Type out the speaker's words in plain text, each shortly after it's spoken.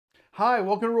Hi,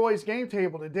 welcome to Roy's Game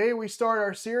Table. Today we start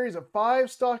our series of 5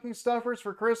 stocking stuffers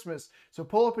for Christmas. So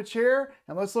pull up a chair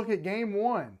and let's look at game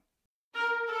 1.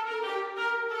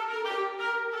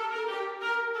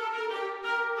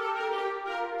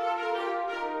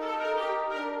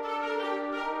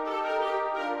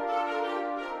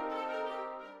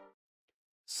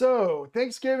 So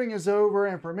Thanksgiving is over,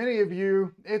 and for many of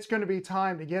you, it's going to be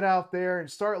time to get out there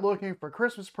and start looking for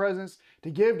Christmas presents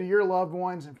to give to your loved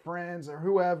ones and friends or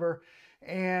whoever.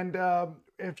 And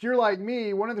if you're like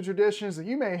me, one of the traditions that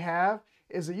you may have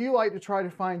is that you like to try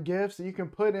to find gifts that you can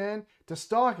put into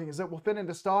stockings that will fit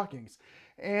into stockings.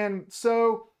 And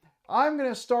so I'm going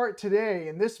to start today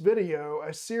in this video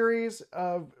a series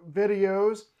of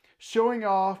videos showing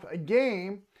off a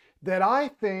game that I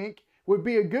think would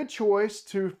be a good choice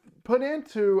to put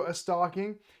into a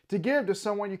stocking to give to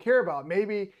someone you care about.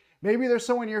 Maybe there's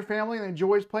someone in your family that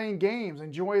enjoys playing games,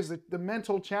 enjoys the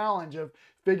mental challenge of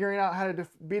figuring out how to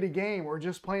beat a game, or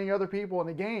just playing other people in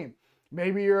a game.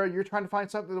 Maybe you're trying to find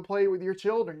something to play with your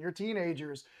children, your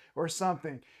teenagers, or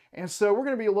something. And so we're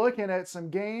going to be looking at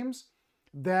some games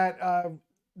that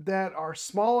are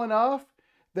small enough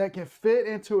that can fit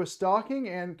into a stocking,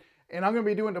 and I'm going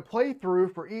to be doing a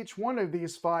playthrough for each one of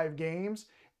these 5 games.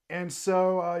 And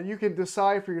so you can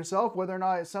decide for yourself whether or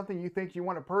not it's something you think you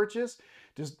want to purchase,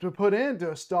 just to put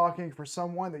into a stocking for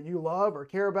someone that you love or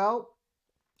care about.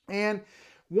 And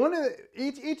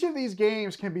each of these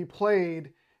games can be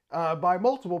played by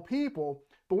multiple people.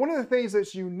 But one of the things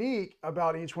that's unique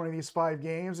about each one of these 5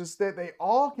 games is that they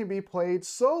all can be played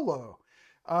solo.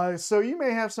 So you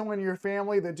may have someone in your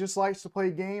family that just likes to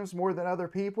play games more than other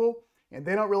people, and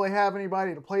they don't really have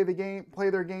anybody to play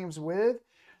their games with.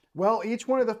 Well, each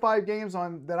one of the 5 games that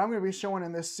I'm going to be showing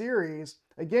in this series,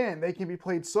 again, they can be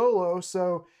played solo.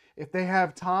 So if they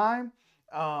have time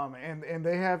and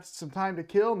they have some time to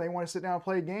kill and they want to sit down and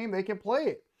play a game, they can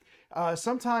play it.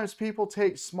 Sometimes people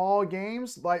take small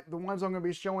games like the ones I'm going to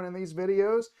be showing in these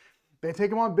videos. They take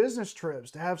them on business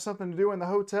trips to have something to do in the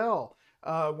hotel.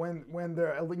 When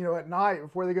they're at night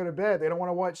before they go to bed, they don't want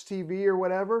to watch TV or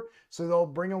whatever, so they'll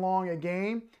bring along a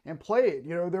game and play it.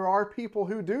 There are people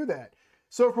who do that.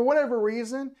 So for whatever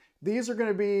reason, these are going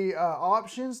to be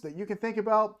options that you can think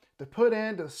about to put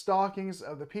into the stockings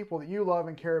of the people that you love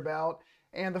and care about.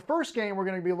 And the first game we're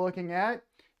going to be looking at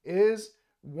is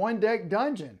One Deck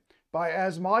Dungeon by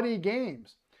Asmadi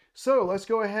Games. So let's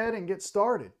go ahead and get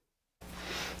started.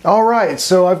 All right,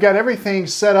 so I've got everything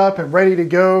set up and ready to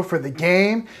go for the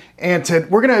game, and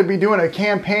we're going to be doing a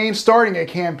campaign, starting a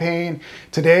campaign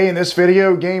today in this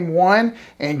video, game 1.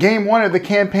 And game 1 of the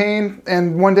campaign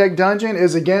and One Deck Dungeon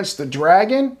is against the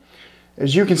dragon,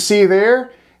 as you can see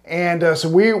there. And so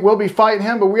we will be fighting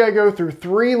him, but we got to go through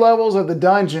 3 levels of the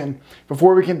dungeon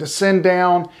before we can descend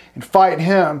down and fight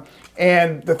him.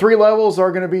 And the 3 levels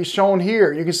are going to be shown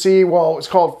here. You can see, well, it's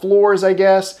called floors, I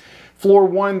guess. Floor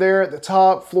 1 there at the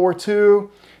top, floor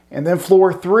 2, and then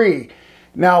floor 3.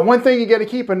 Now, one thing you got to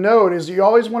keep a note is you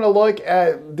always want to look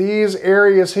at these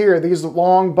areas here, these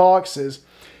long boxes.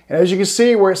 And as you can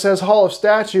see where it says Hall of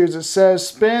Statues, it says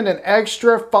spend an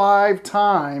extra 5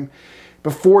 time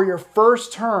before your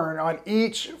first turn on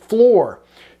each floor.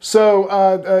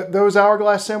 So those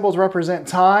hourglass symbols represent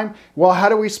time. Well, how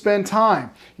do we spend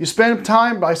time? You spend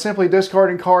time by simply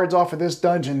discarding cards off of this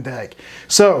dungeon deck.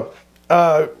 So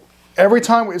every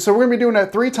time, so we're going to be doing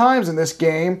that 3 times in this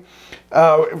game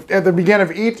at the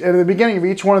beginning of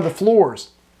each one of the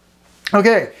floors.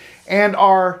 Okay, and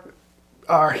our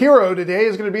hero today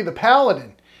is going to be the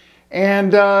Paladin.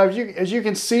 And as you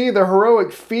can see, the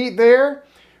heroic feat there,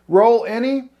 roll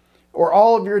any or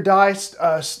all of your dice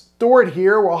stored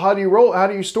here. Well, how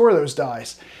do you store those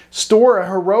dice? Store a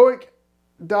heroic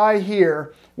die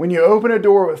here when you open a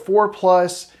door with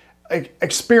 4+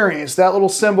 experience. That little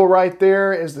symbol right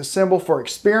there is the symbol for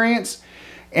experience,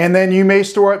 and then you may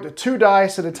store up to 2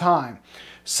 dice at a time.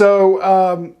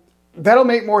 So that'll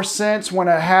make more sense when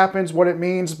it happens, what it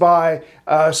means by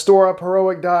store up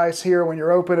heroic dice here when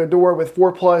you're open a door with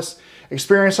 4+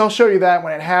 experience. I'll show you that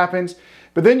when it happens.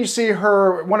 But then you see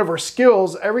one of her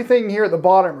skills. Everything here at the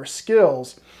bottom are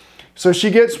skills. So she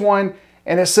gets one,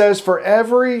 and it says for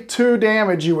every 2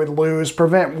 damage you would lose,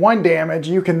 prevent 1 damage.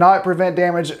 You cannot prevent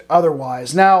damage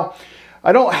otherwise. Now,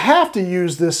 I don't have to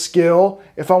use this skill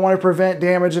if I want to prevent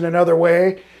damage in another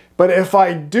way. But if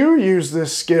I do use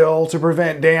this skill to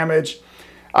prevent damage,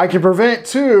 I can prevent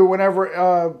 2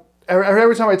 whenever...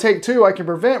 every time I take 2, I can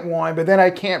prevent 1, but then I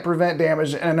can't prevent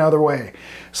damage in another way.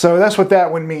 So that's what that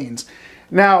one means.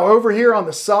 Now, over here on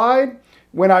the side,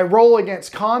 when I roll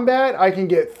against combat, I can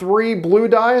get 3 blue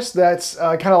dice. That's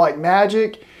kind of like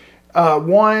magic.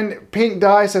 1 pink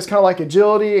dice that's kind of like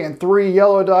agility, and 3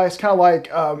 yellow dice, kind of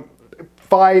like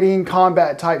fighting,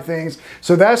 combat type things.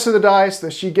 So that's the dice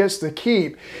that she gets to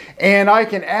keep. And I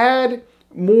can add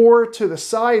more to the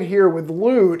side here with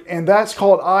loot, and that's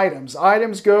called items.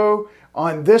 Items go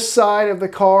on this side of the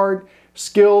card,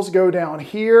 skills go down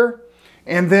here,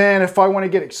 and then if I want to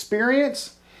get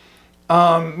experience,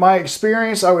 my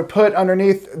experience I would put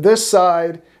underneath this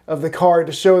side of the card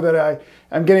to show that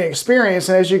I'm getting experience.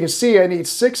 And as you can see, I need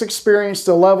 6 experience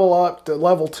to level up to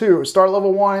level 2. Start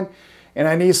level 1, and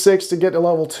I need 6 to get to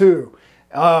level 2.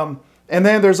 And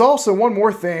then there's also one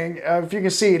more thing. If you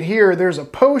can see it here, there's a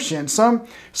potion. Some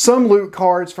loot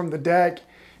cards from the deck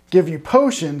give you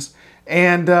potions,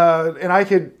 and I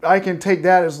can take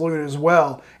that as loot as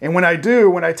well. And when I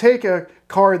take a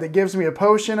card that gives me a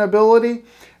potion ability,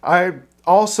 I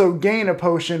also gain a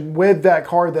potion with that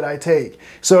card that I take.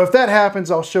 So if that happens,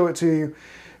 I'll show it to you.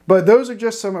 But those are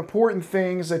just some important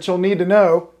things that you'll need to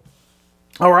know.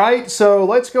 All right, so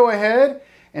let's go ahead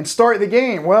and start the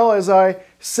game. Well, as I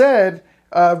said,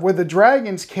 with the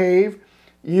Dragon's Cave,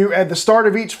 at the start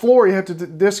of each floor, you have to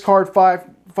discard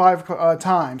five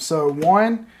times. So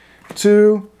 1,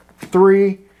 2,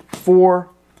 3, 4,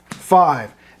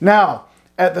 5. Now,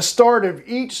 at the start of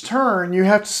each turn, you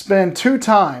have to spend 2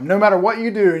 time. No matter what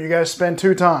you do, you got to spend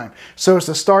 2 time. So it's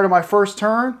the start of my first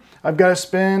turn. I've got to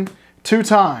spend 2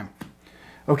 time.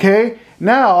 Okay?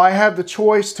 Now I have the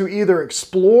choice to either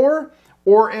explore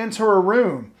or enter a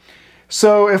room.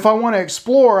 So if I want to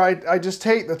explore, I just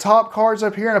take the top cards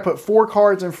up here and I put 4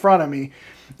 cards in front of me.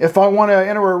 If I want to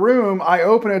enter a room, I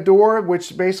open a door,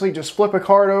 which basically just flip a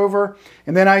card over,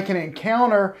 and then I can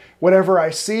encounter whatever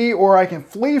I see, or I can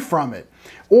flee from it.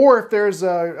 Or if there's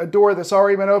a door that's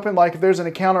already been opened, like if there's an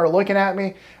encounter looking at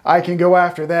me, I can go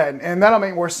after that. And that'll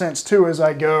make more sense too as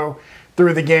I go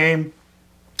through the game.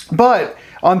 But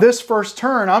on this first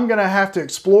turn, I'm going to have to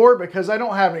explore because I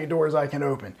don't have any doors I can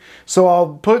open. So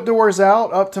I'll put doors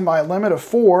out up to my limit of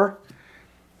 4.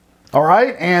 All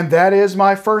right, and that is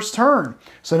my first turn.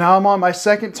 So now I'm on my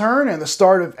second turn, and the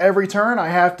start of every turn I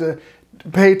have to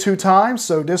pay 2 times,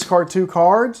 so discard 2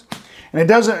 cards. And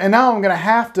now I'm going to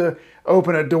have to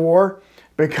open a door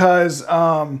because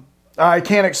I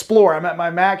can't explore. I'm at my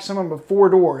maximum of 4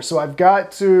 doors, so I've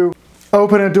got to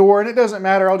open a door, and it doesn't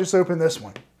matter, I'll just open this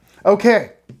one.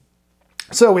 Okay,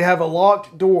 so we have a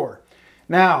locked door.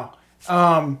 Now,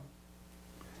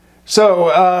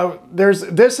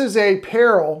 this is a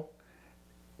peril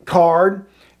card,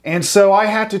 and so I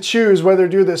have to choose whether to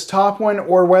do this top one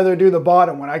or whether to do the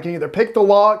bottom one. I can either pick the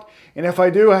lock, and if I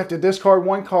do, I have to discard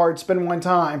 1 card, spend 1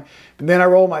 time, and then I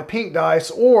roll my pink dice,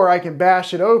 or I can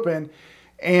bash it open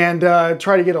and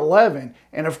try to get 11.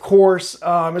 And of course, it's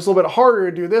a little bit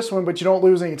harder to do this one, but you don't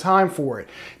lose any time for it.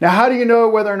 Now, how do you know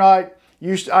whether or not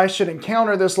I should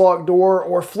encounter this locked door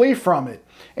or flee from it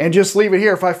and just leave it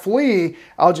here? If I flee,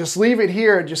 I'll just leave it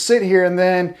here and just sit here, and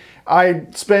then I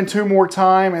spend 2 more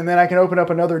time, and then I can open up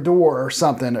another door or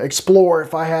something, explore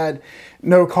if I had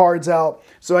no cards out.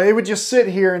 So it would just sit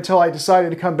here until I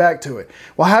decided to come back to it.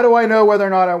 Well, how do I know whether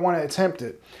or not I want to attempt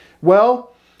it?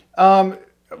 Well,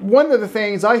 one of the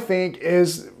things I think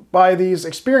is by these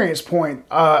experience point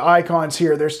icons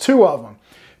here. There's 2 of them.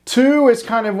 2 is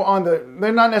kind of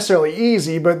they're not necessarily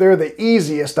easy, but they're the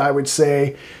easiest, I would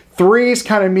say. 3 is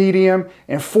kind of medium,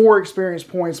 and 4 experience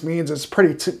points means it's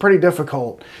pretty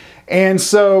difficult. And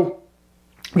so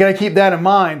you got to keep that in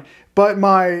mind. But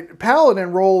my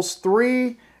paladin rolls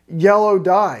 3 yellow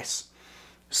dice.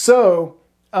 So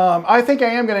I think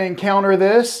I am going to encounter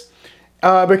this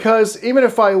because even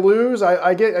if I lose,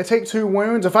 I take 2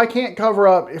 wounds. If I can't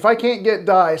get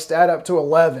dice to add up to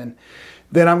 11,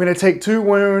 then I'm going to take 2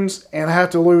 wounds and I have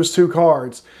to lose 2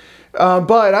 cards.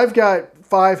 But I've got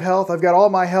 5 health. I've got all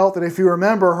my health, and if you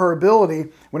remember her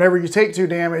ability, whenever you take 2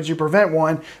 damage, you prevent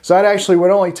 1. So I actually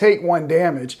would only take 1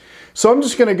 damage. So I'm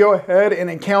just going to go ahead and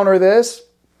encounter this.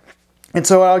 And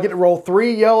so I'll get to roll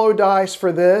 3 yellow dice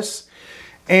for this.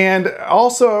 And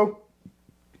also,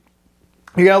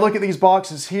 you got to look at these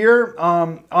boxes here.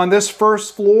 On this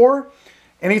first floor,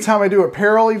 anytime I do a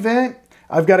peril event,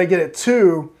 I've got to get a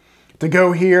 2 to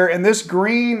go here. And this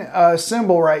green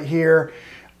symbol right here,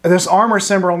 this armor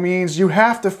symbol, means you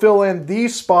have to fill in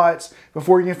these spots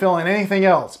before you can fill in anything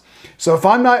else. So if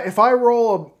I'm not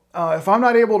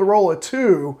able to roll a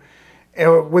 2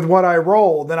 with what I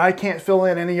roll, then I can't fill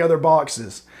in any other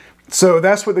boxes. So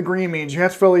that's what the green means. You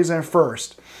have to fill these in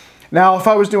first. Now, if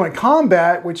I was doing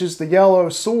combat, which is the yellow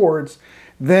swords,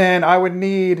 then I would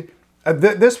need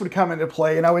this would come into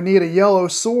play, and I would need a yellow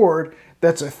sword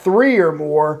that's a 3 or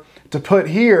more to put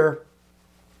here.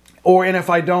 and if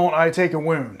I don't, I take a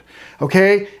wound.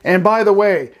 Okay, and by the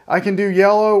way, I can do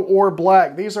yellow or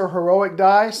black. These are heroic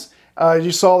dice.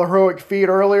 You saw the heroic feat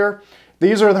earlier.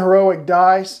 These are the heroic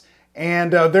dice,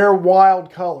 and they're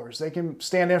wild colors. They can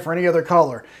stand in for any other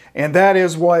color, and that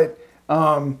is what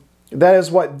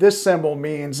this symbol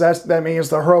means. That means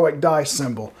the heroic dice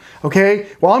symbol. Okay,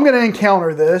 well, I'm going to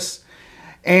encounter this,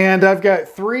 and I've got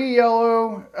 3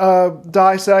 yellow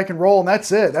dice that I can roll, and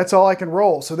that's it. That's all I can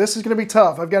roll. So this is going to be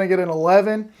tough. I've got to get an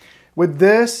 11 with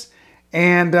this,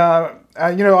 and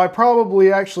you know, I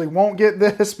probably actually won't get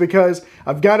this because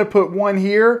I've got to put 1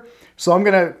 here. So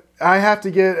I have to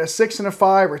get a 6 and a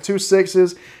 5 or 2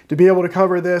 6s to be able to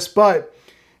cover this. But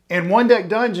in one deck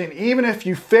dungeon, even if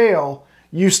you fail,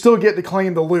 you still get to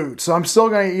claim the loot. So I'm still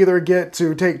going to either get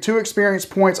to take 2 experience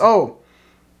points. Oh,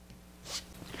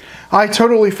 I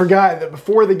totally forgot that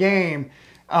before the game,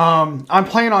 I'm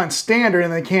playing on standard in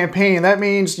the campaign. That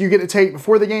means you get to take,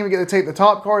 before the game, you get to take the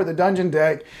top card of the dungeon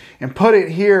deck and put it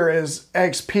here as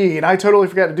XP. And I totally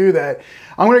forgot to do that.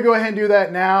 I'm going to go ahead and do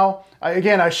that now.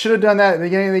 Again, I should have done that at the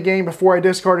beginning of the game before I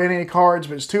discarded any cards,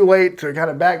 but it's too late to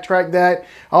kind of backtrack that.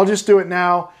 I'll just do it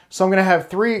now. So I'm going to have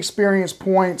 3 experience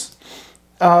points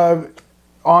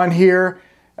on here.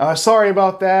 Sorry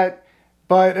about that.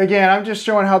 But again, I'm just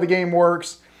showing how the game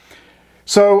works.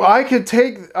 So I could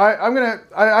take,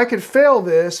 I could fail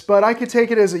this, but I could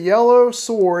take it as a yellow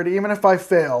sword even if I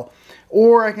fail.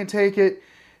 Or I can take it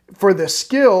for the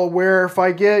skill where if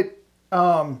I get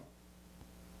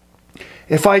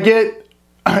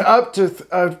up to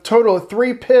a total of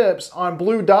 3 pips on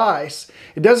blue dice,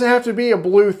 it doesn't have to be a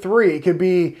blue 3. It could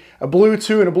be a blue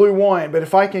 2 and a blue 1. But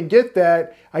if I can get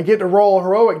that, I get to roll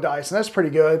heroic dice, and that's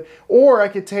pretty good. Or I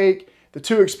could take the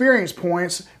 2 experience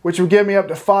points, which would give me up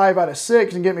to 5 out of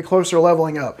 6 and get me closer to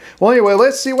leveling up. Well, anyway,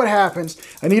 let's see what happens.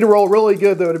 I need to roll really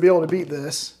good, though, to be able to beat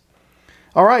this.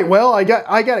 All right, well, I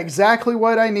got exactly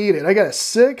what I needed. I got a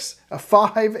 6, a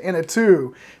 5, and a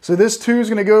 2. So this 2 is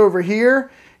going to go over here,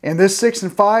 and this 6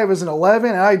 and 5 is an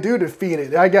 11, and I do defeat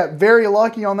it. I got very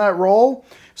lucky on that roll,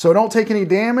 so don't take any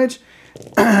damage.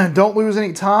 Don't lose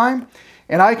any time.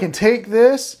 And I can take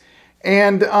this,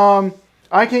 and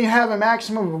I can have a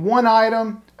maximum of 1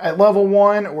 item at level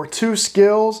 1 or 2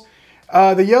 skills.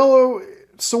 The yellow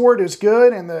sword is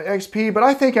good and the XP, but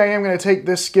I think I am going to take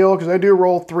this skill because I do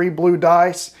roll 3 blue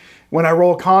dice when I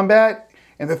roll combat,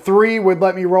 and the 3 would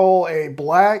let me roll a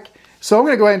black. So I'm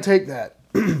going to go ahead and take that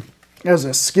as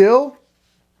a skill.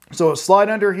 So I'll slide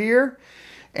under here,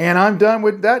 and I'm done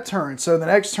with that turn. So the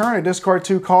next turn, I discard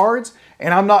 2 cards.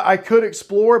 And I could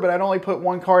explore, but I'd only put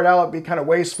 1 card out. It'd be kind of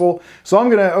wasteful. So I'm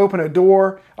going to open a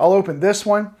door. I'll open this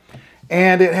one.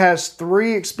 And it has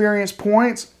 3 experience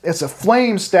points. It's a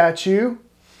flame statue.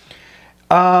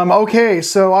 Okay,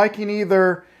 so I can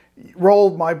either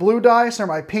roll my blue dice or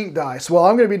my pink dice. Well,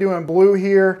 I'm going to be doing blue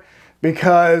here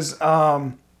because I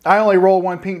only roll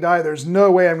 1 pink die. There's no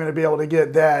way I'm going to be able to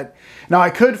get that. Now, I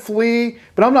could flee,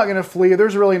 but I'm not going to flee.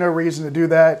 There's really no reason to do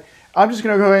that. I'm just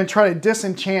going to go ahead and try to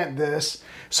disenchant this.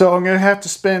 So I'm going to have to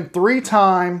spend 3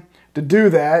 time to do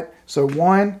that. So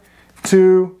 1,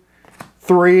 2,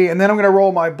 3. And then I'm going to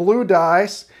roll my blue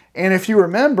dice. And if you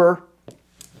remember,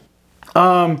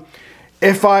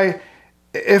 if I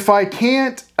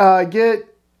can't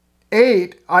get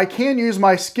 8, I can use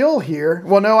my skill here.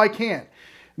 Well, no, I can't.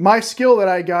 My skill that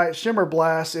I got, Shimmer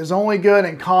Blast, is only good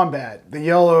in combat. The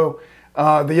yellow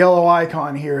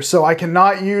icon here, so I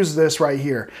cannot use this right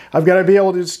here. I've got to be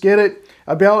able to just get it.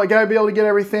 I got to be able to get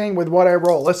everything with what I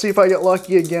roll. Let's see if I get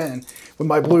lucky again with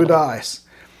my blue dice.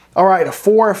 All right, a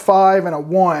 4, a 5, and a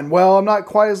 1. Well, I'm not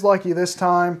quite as lucky this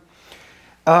time.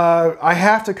 I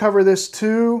have to cover this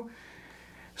 2,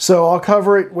 so I'll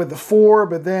cover it with the 4,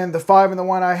 but then the 5 and the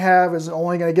 1 I have is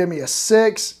only going to give me a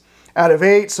 6 out of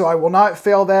 8, so I will not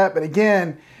fail that. But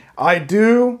again, I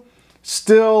do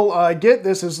still get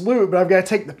this as loot, but I've got to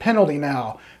take the penalty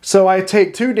now. So I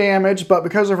take 2 damage, but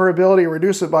because of her ability,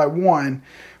 reduce it by 1.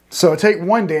 So I take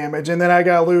 1 damage, and then I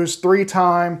got to lose 3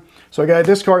 time. So I got to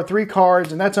discard 3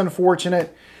 cards, and that's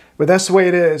unfortunate, but that's the way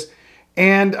it is.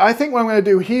 And I think what I'm going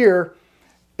to do here,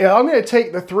 I'm going to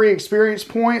take the 3 experience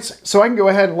points so I can go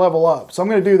ahead and level up. So I'm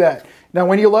going to do that. Now,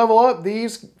 when you level up,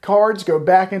 these cards go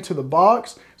back into the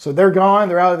box. So they're gone,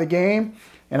 they're out of the game,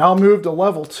 and I'll move to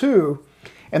level 2.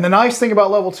 And the nice thing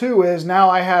about level 2 is now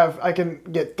I can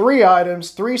get 3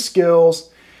 items, 3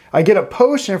 skills. I get a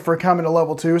potion for coming to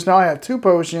level 2. So now I have 2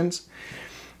 potions.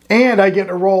 And I get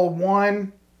to roll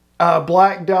 1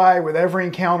 black die with every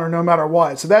encounter no matter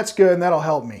what. So that's good, and that'll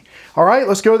help me. All right,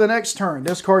 let's go to the next turn.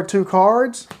 Discard 2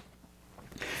 cards.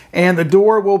 And the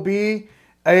door will be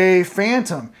a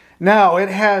phantom. Now, it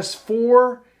has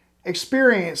 4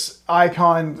 experience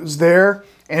icon is there,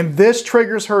 and this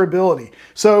triggers her ability.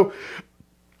 So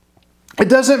it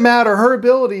doesn't matter, her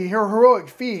ability, her heroic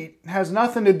feat has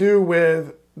nothing to do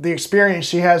with the experience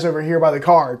she has over here by the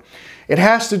card. It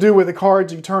has to do with the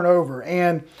cards you turn over.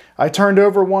 And I turned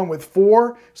over one with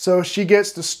 4, so she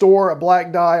gets to store a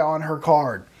black die on her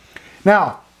card.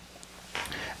 Now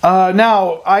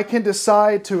I can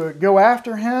decide to go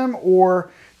after him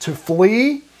or to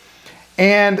flee.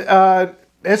 And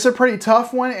it's a pretty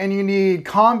tough one, and you need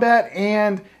combat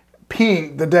and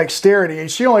pink, the dexterity. And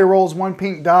she only rolls 1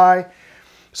 pink die,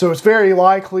 so it's very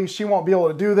likely she won't be able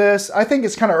to do this. I think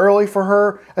it's kind of early for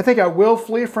her. I think I will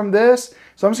flee from this,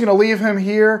 so I'm just going to leave him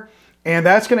here, and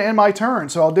that's going to end my turn.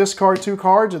 So I'll discard 2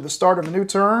 cards at the start of a new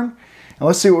turn. And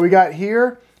let's see what we got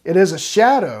here. It is a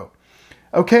shadow.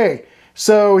 Okay,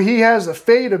 so he has a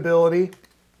fade ability.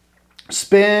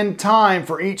 Spend time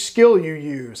for each skill you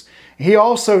use. He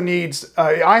also needs,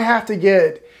 I have to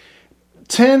get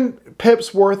 10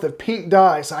 pips worth of pink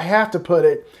dice. I have to put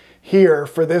it here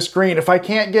for this green. If I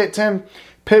can't get 10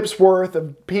 pips worth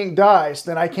of pink dice,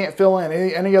 then I can't fill in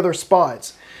any other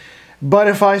spots. But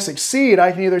if I succeed,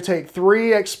 I can either take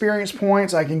 3 experience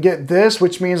points, I can get this,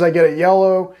 which means I get a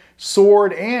yellow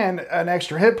sword and an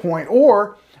extra hit point,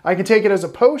 or I can take it as a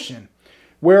potion,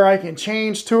 where I can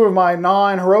change 2 of my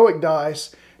non-heroic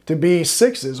dice to be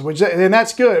 6s, and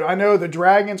that's good. I know the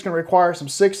dragon's going to require some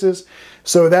 6s,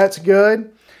 so that's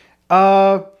good.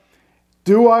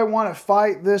 Do I want to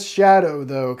fight this shadow,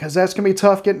 though? Because that's going to be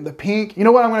tough getting the pink. You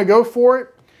know what? I'm going to go for it.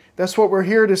 That's what we're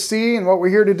here to see and what we're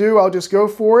here to do. I'll just go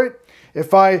for it.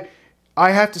 If I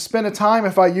have to spend a time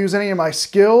if I use any of my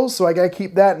skills, so I got to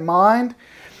keep that in mind.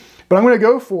 But I'm going to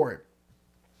go for it.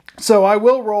 So I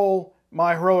will roll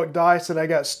my heroic dice that I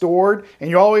got stored, and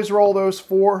you always roll those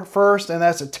 4 first, and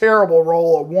that's a terrible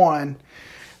roll of 1.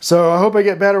 So I hope I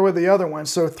get better with the other one.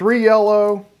 So 3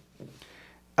 yellow,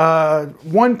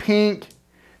 1 pink,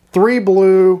 3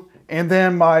 blue, and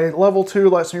then my level 2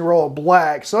 lets me roll a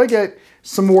black. So I get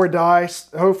some more dice.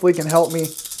 Hopefully it can help me.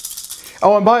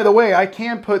 Oh, and by the way, I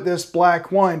can put this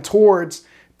black one towards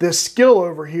this skill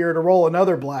over here to roll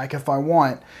another black if I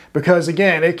want, because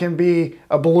again, it can be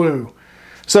a blue.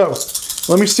 So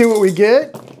let me see what we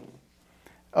get.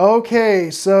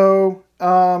 Okay, so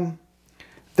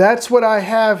that's what I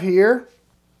have here.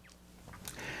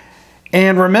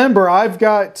 And remember, I've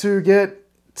got to get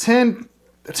 10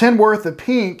 worth of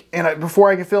pink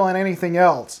before I can fill in anything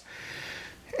else.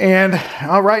 And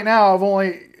right now, I've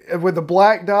only, with the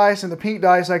black dice and the pink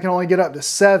dice, I can only get up to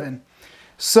 7.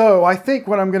 So I think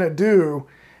what I'm going to do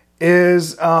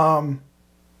is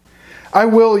I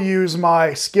will use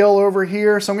my skill over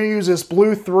here. So I'm going to use this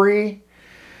blue 3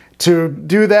 to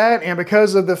do that. And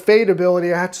because of the fade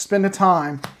ability, I have to spend the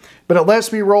time. But it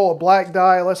lets me roll a black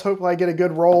die. Let's hope I get a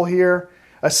good roll here.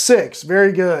 A 6.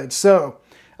 Very good. So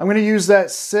I'm going to use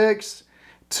that 6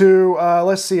 to,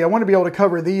 let's see, I want to be able to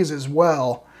cover these as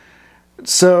well.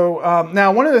 So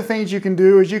now one of the things you can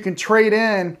do is you can trade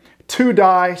in 2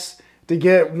 dice to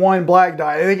get 1 black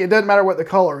die. I think it doesn't matter what the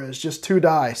color is, just 2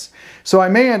 dice. So I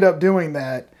may end up doing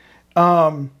that.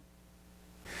 But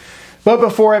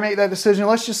before I make that decision,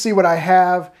 let's just see what I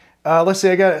have. Let's see,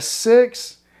 I got a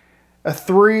 6, a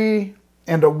 3,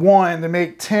 and a 1 to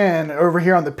make 10 over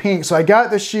here on the pink. So I got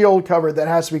the shield covered that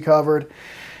has to be covered.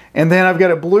 And then I've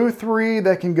got a blue 3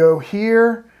 that can go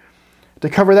here to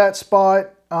cover that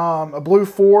spot. A blue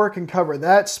 4 can cover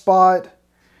that spot.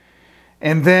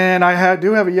 And then I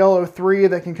do have a yellow 3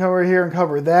 that can cover here and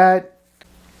cover that.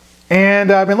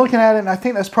 And I've been looking at it, and I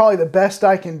think that's probably the best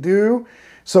I can do.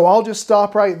 So I'll just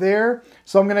stop right there.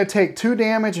 So I'm going to take 2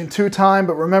 damage and 2 time.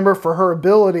 But remember, for her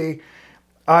ability,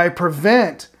 I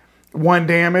prevent 1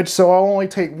 damage. So I'll only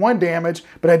take 1 damage.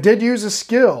 But I did use a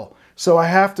skill. So I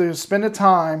have to spend a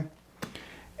time.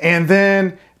 And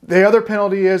then the other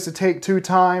penalty is to take 2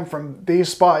 time from these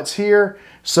spots here.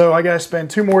 So I got to spend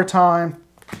 2 more time.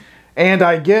 And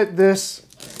I get this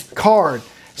card.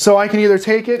 So I can either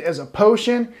take it as a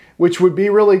potion, which would be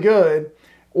really good,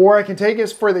 or I can take it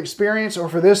for the experience or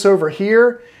for this over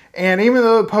here. And even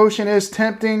though the potion is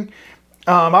tempting,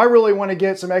 I really want to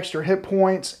get some extra hit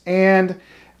points, and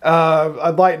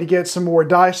I'd like to get some more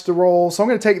dice to roll. So I'm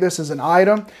going to take this as an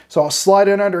item. So I'll slide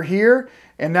it under here.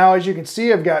 And now, as you can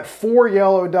see, I've got 4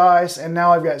 yellow dice, and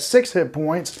now I've got 6 hit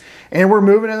points, and we're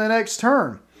moving to the next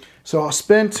turn. So I'll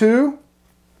spend 2.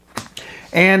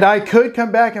 And I could come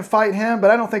back and fight him,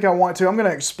 but I don't think I want to. I'm going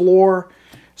to explore.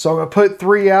 So I'm going to put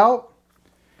 3 out.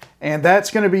 And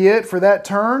that's going to be it for that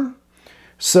turn.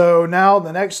 So now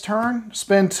the next turn,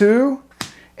 spend 2.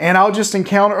 And I'll just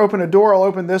open a door. I'll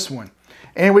open this one.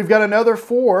 And we've got another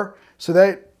 4. So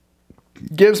that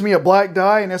gives me a black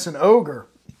die, and it's an ogre.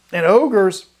 And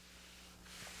ogres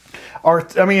are,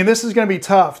 I mean, this is going to be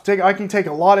tough. I can take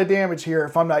a lot of damage here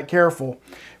if I'm not careful.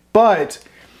 But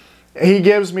he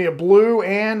gives me a blue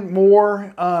and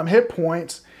more hit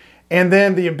points. And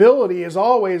then the ability is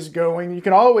always going. You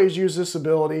can always use this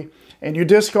ability. And you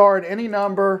discard any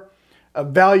number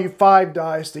of value 5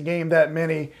 dice to gain that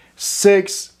many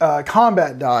 6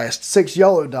 combat dice, 6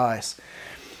 yellow dice.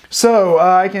 So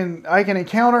I can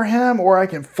encounter him, or I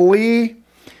can flee.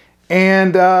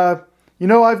 And you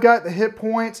know, I've got the hit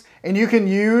points, and you can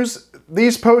use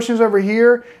these potions over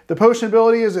here. The potion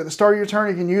ability is at the start of your turn.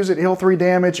 You can use it to heal 3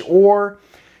 damage, or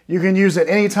you can use it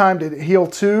anytime to heal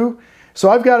 2. So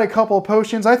I've got a couple of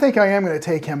potions. I think I am going to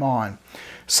take him on.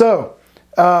 So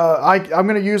I'm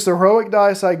going to use the heroic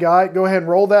dice I got. Go ahead and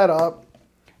roll that up,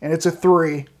 and it's a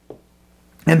 3.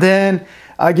 And then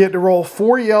I get to roll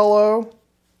 4 yellow,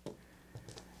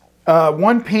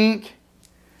 1 pink,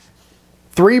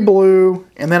 3 blue,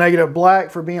 and then I get a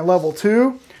black for being level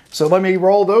 2. So let me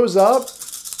roll those up.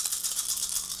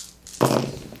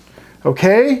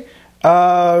 Okay.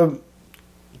 A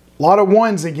lot of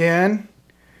 1s again.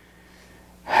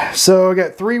 So I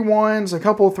got 3 1s, a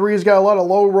couple of 3s, got a lot of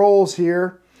low rolls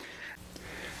here.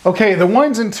 Okay, the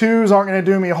 1s and 2s aren't going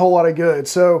to do me a whole lot of good.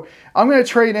 So I'm going to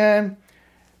trade in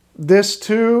this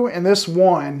 2 and this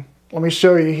 1. Let me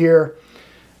show you here.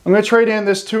 I'm going to trade in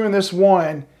this 2 and this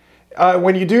 1.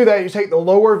 When you do that, you take the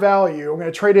lower value. I'm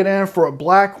going to trade it in for a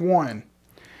black 1.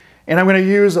 And I'm going to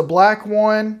use a black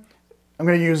 1. I'm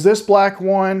going to use this black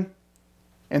 1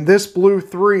 and this blue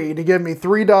 3 to give me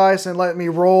 3 dice and let me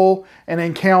roll an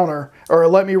encounter, or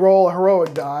let me roll a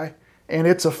heroic die. And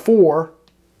it's a 4.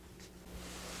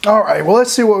 All right, well,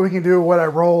 let's see what we can do with what I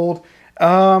rolled.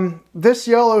 This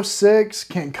yellow 6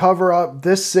 can cover up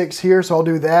this 6 here, so I'll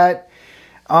do that.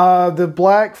 The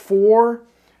black 4,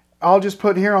 I'll just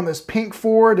put here on this pink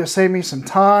 4 to save me some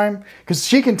time, because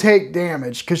she can take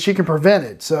damage, because she can prevent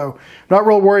it. So I'm not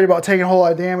real worried about taking a whole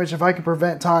lot of damage. If I can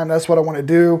prevent time, that's what I want to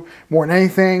do more than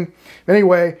anything. But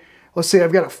anyway, let's see.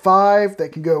 I've got a 5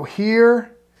 that can go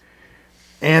here,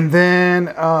 and then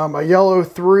a yellow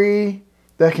 3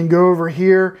 that can go over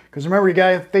here. Because remember, you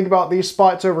got to think about these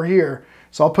spots over here.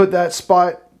 So I'll put that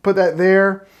spot, put that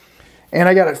there. And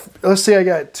I got let's see, I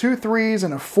got 2 3s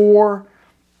and a 4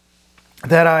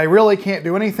 that I really can't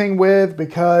do anything with,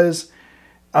 because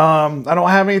I don't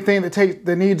have anything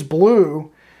that needs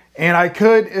blue. And I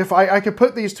could, if I could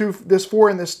put these two, this 4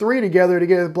 and this 3 together to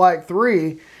get a black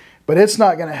 3, but it's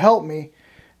not going to help me.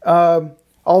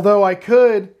 Although I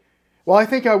could, well, I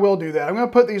think I will do that. I'm going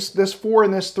to put this 4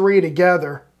 and this 3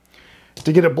 together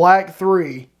to get a black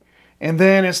 3. And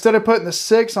then instead of putting the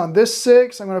 6 on this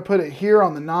 6, I'm going to put it here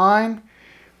on the 9.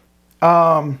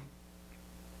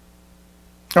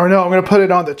 Or no, I'm going to put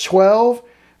it on the 12.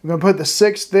 I'm going to put the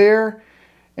 6 there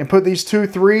and put these 2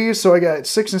 3s. So I got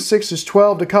 6 and 6 is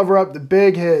 12 to cover up the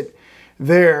big hit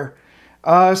there.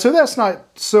 So that's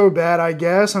not so bad, I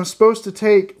guess. I'm supposed to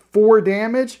take 4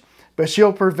 damage, but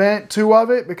she'll prevent 2 of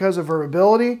it because of her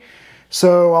ability.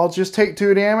 So I'll just take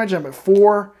 2 damage. I'm at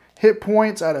 4 hit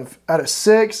points out of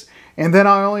 6. And then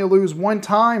I only lose 1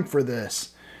 time for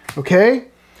this. Okay?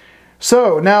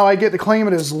 So now I get to claim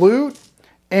it as loot.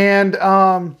 And,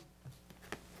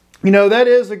 you know, that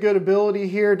is a good ability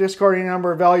here. Discarding a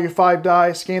number of value 5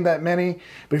 dice, gain that many.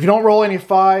 But if you don't roll any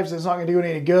 5s, it's not going to do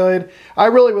any good. I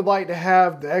really would like to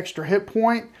have the extra hit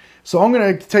point. So I'm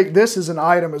going to take this as an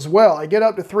item as well. I get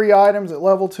up to 3 items at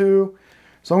level 2.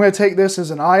 So I'm going to take this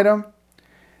as an item.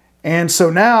 And so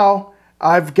now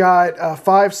I've got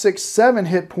 5, 6, 7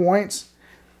 hit points.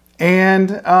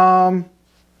 And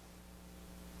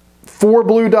 4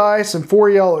 blue dice and 4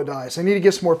 yellow dice. I need to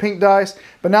get some more pink dice,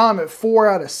 but now I'm at 4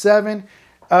 out of 7.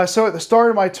 So at the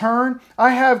start of my turn, I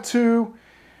have 2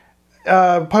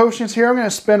 potions here. I'm going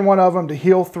to spend one of them to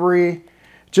heal 3,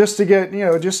 just to get, you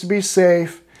know, just to be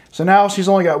safe. So now she's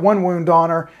only got 1 wound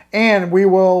on her, and we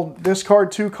will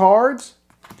discard 2 cards,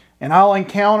 and I'll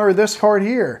encounter this card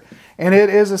here, and it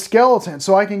is a skeleton.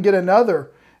 So I can get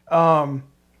another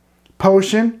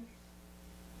potion,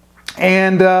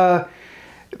 and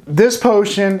this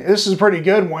potion, this is a pretty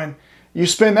good one. You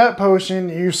spend that potion,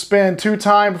 you spend 2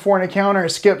 time before an encounter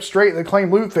and skip straight to the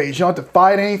claim loot phase. You don't have to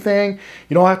fight anything.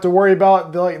 You don't have to worry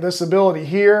about this ability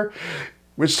here,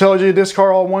 which tells you to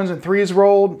discard all 1s and 3s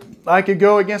rolled. I could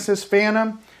go against this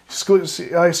phantom, skip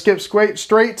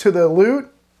straight to the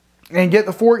loot, and get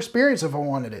the 4 experience if I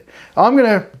wanted it. I'm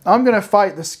gonna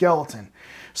fight the skeleton.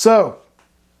 So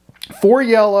 4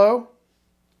 yellow.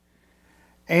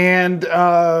 And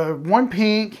 1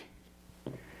 pink,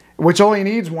 which only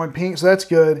needs 1 pink, so that's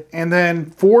good. And then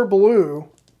 4 blue.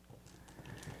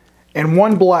 and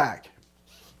 1 black.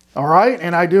 All right,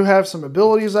 and I do have some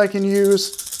abilities I can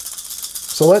use.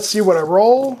 So let's see what I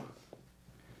roll.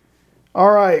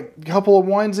 All right, a couple of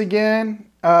 1s again.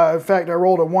 In fact, I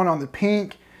rolled a 1 on the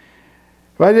pink.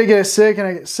 But I did get a 6, and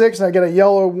I get 6, and I get a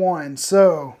yellow 1.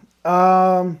 So,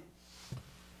 well,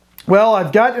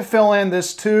 I've got to fill in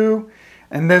this 2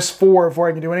 and this 4 before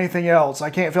I can do anything else. I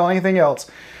can't fill anything else.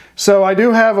 So I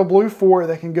do have a blue 4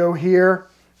 that can go here,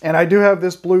 and I do have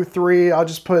this blue 3. I'll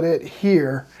just put it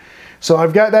here. So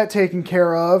I've got that taken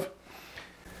care of.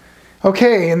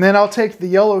 Okay, and then I'll take the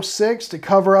yellow 6 to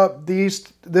cover up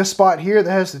this spot here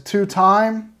that has the 2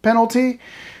 time penalty.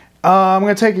 I'm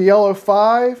going to take a yellow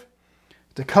 5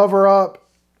 to cover up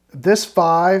this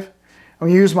 5. I'm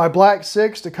going to use my black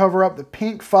 6 to cover up the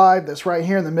pink 5 that's right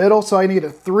here in the middle. So I need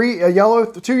two yellow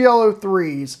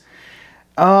 3s,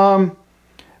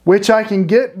 which I can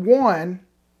get 1.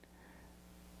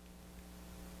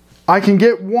 I can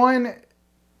get one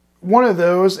of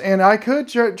those, and I could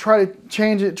try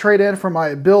to trade in for my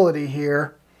ability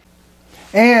here.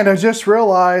 And I just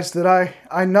realized that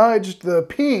I nudged the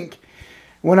pink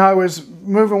when I was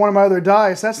moving one of my other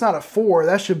dice. That's not a 4,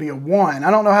 that should be a 1.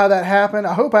 I don't know how that happened.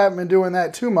 I hope I haven't been doing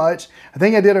that too much. I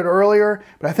think I did it earlier,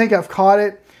 but I think I've caught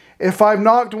it. If I've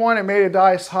knocked 1 and made a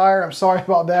dice higher, I'm sorry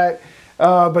about that.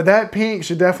 But that pink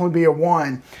should definitely be a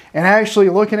 1. And actually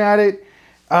looking at it,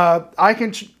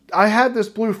 I had this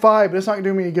blue 5, but it's not going to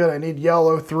do me any good. I need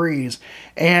yellow 3s.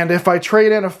 And if I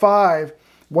trade in a 5,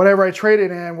 whatever I traded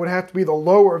in would have to be the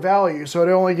lower value. So I'd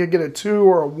only could get a 2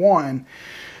 or a 1.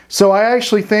 So I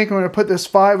actually think I'm going to put this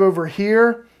 5 over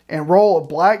here and roll a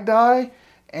black die.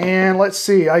 And let's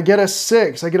see, I get a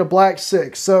 6. I get a black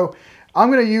 6. So I'm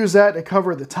going to use that to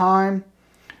cover the time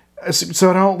so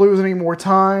I don't lose any more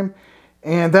time.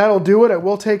 And that'll do it. I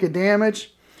will take a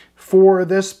damage for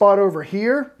this spot over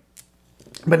here.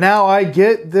 But now I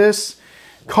get this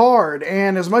card,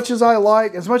 and as much as I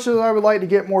would like to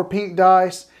get more pink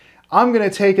dice, I'm going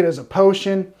to take it as a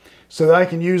potion so that I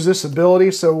can use this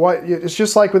ability. So it's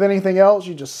just like with anything else,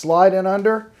 you just slide in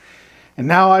under, and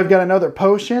now I've got another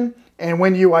potion. And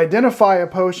when you identify a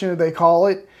potion, they call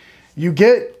it, you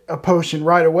get a potion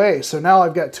right away. So now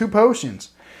I've got 2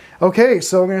 potions. Okay,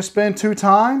 so I'm going to spend 2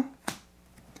 time,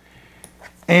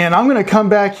 and I'm going to come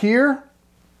back here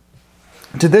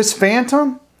to this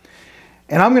phantom,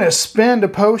 and I'm going to spend a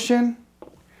potion.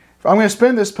 I'm going to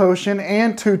spend this potion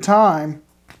and 2 time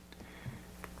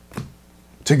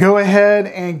to go ahead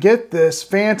and get this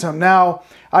phantom. Now,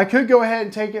 I could go ahead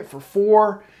and take it for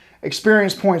 4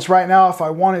 experience points right now if I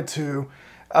wanted to,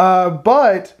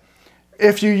 but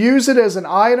if you use it as an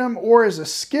item or as a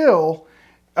skill,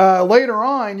 later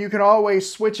on you can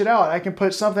always switch it out. I can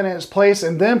put something in its place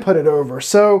and then put it over.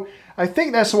 So I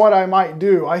think that's what I might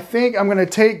do. I think I'm going to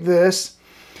take this,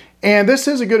 and this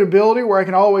is a good ability where I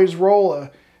can always roll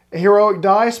a heroic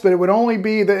dice, but it would only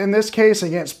be, in this case,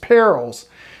 against perils.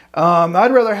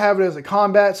 I'd rather have it as a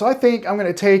combat, so I think I'm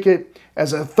going to take it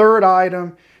as a 3rd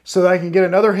item so that I can get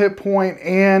another hit point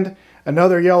and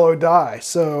another yellow die.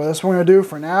 So that's what I'm going to do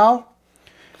for now.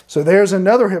 So there's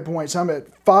another hit point. So I'm at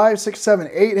 5, 6, 7,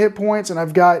 8 hit points, and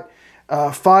I've got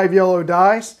 5 yellow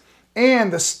dice.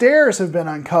 And the stairs have been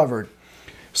uncovered.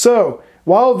 So,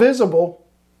 while visible,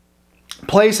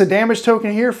 place a damage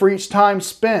token here for each time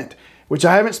spent, which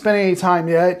I haven't spent any time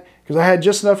yet because I had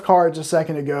just enough cards a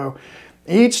second ago.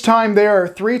 Each time there are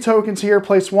 3 tokens here,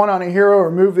 place 1 on a hero,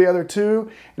 remove the other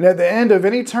 2, and at the end of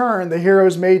any turn, the hero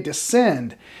is made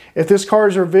descend. If this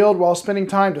card is revealed while spending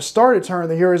time to start a turn,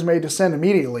 the hero is made descend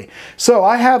immediately. So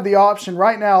I have the option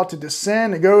right now to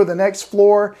descend and go to the next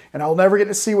floor, and I'll never get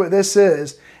to see what this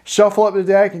is. Shuffle up the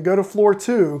deck and go to floor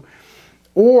 2,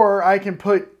 or I can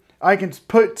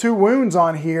put 2 wounds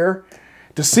on here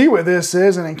to see what this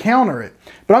is and encounter it.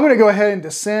 But I'm going to go ahead and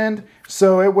descend,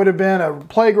 so it would have been a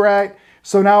plague rat.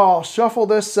 So now I'll shuffle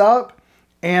this up,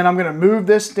 and I'm going to move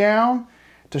this down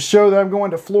to show that I'm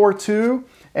going to floor 2.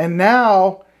 And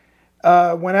now,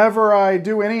 whenever I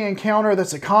do any encounter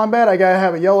that's a combat, I got to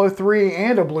have a yellow 3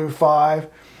 and a blue 5.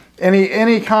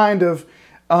 Any kind of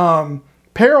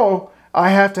peril,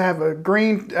 I have to have a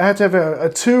green, I have to have a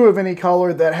 2 of any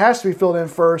color that has to be filled in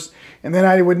first, and then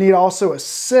I would need also a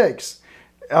 6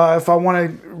 if I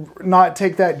want to not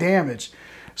take that damage.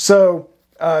 So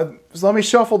let me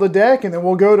shuffle the deck, and then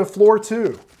we'll go to floor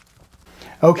 2.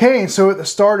 Okay, so at the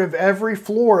start of every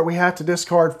floor, we have to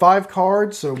discard 5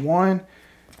 cards. So 1,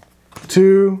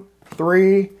 2,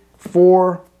 3,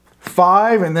 4,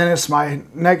 5, and then it's my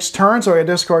next turn, so I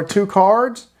discard 2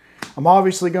 cards. I'm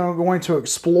obviously going to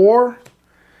explore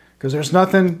because there's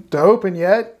nothing to open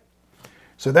yet.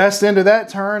 So that's the end of that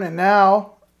turn, and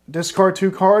now discard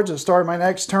 2 cards to start my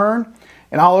next turn.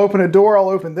 And I'll open a door, I'll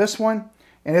open this one,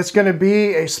 and it's going to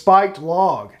be a spiked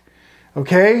log.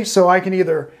 Okay, so I can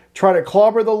either try to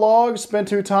clobber the log, spend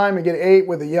 2 time and get 8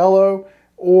 with a yellow,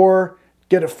 or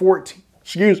get a 14.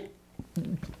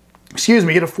 Excuse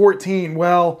me, get a 14.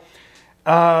 Well,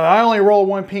 I only roll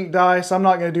 1 pink die, so I'm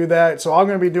not going to do that. So I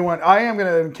am going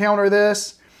to encounter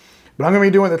this, but I'm going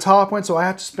to be doing the top one, so I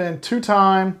have to spend 2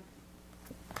 time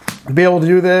to be able to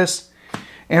do this.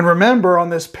 And remember, on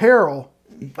this peril,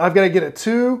 I've got to get a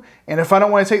 2, and if I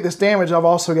don't want to take this damage, I've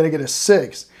also got to get a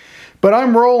 6. But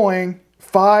I'm rolling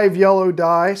 5 yellow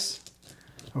dice,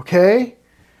 okay?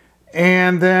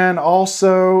 And then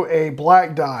also a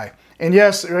black die. And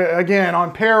yes, again,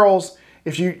 on perils,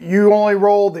 if you only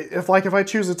roll, if I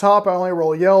choose the top, I only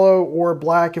roll yellow or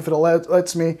black if it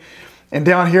lets me. And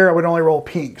down here, I would only roll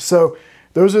pink. So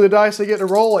those are the dice I get to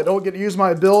roll. I don't get to use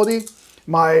my ability,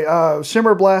 my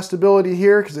Shimmer Blast ability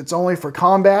here, because it's only for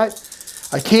combat.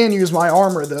 I can use my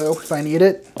armor, though, if I need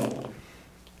it.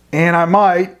 And I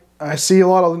might. I see a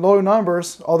lot of low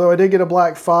numbers, although I did get a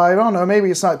black 5. I don't know,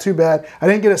 maybe it's not too bad. I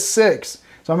didn't get a 6.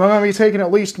 So I'm going to be taking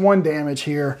at least 1 damage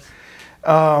here.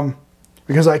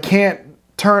 Because I can't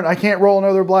roll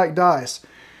another black dice.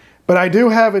 But I do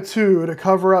have a 2 to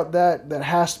cover up that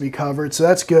has to be covered, so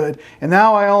that's good. And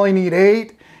now I only need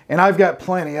 8, and I've got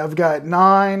plenty. I've got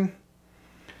 9,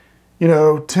 you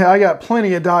know, 10, I got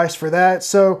plenty of dice for that.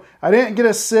 So I didn't get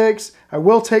a 6. I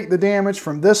will take the damage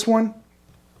from this one.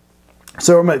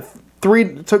 So I'm at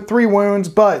 3, took 3 wounds,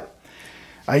 but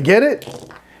I get it.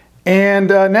 And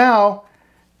now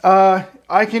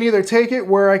I can either take it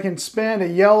where I can spend a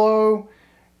yellow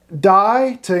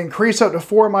die to increase up to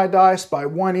 4 of my dice by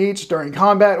 1 each during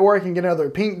combat, or I can get another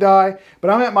pink die, but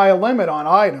I'm at my limit on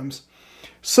items.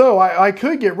 So I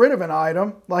could get rid of an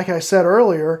item, like I said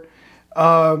earlier,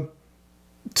 to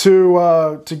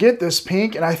get this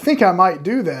pink, and I think I might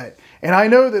do that. And I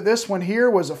know that this one here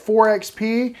was a 4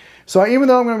 XP, so even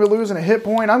though I'm going to be losing a hit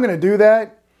point, I'm going to do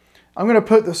that. I'm going to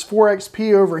put this 4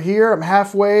 XP over here. I'm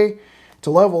halfway to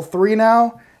level 3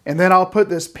 now, and then I'll put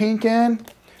this pink in.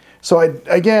 So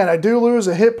again, I do lose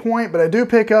a hit point, but I do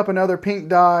pick up another pink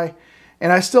die,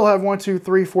 and I still have 1, 2,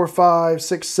 3, 4, 5,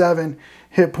 6, 7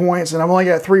 hit points, and I've only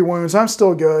got 3 wounds. I'm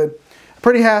still good.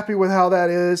 Pretty happy with how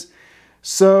that is.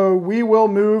 So we will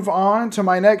move on to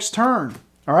my next turn.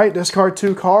 All right, discard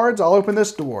 2 cards. I'll open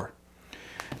this door.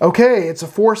 Okay, it's a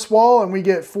force wall, and we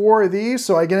get 4 of these.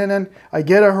 So I get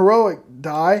a heroic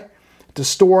die to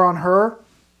store on her,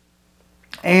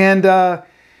 and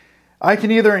I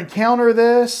can either encounter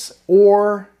this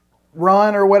or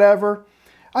run or whatever.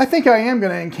 I think I am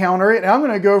going to encounter it, and I'm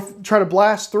going to go try to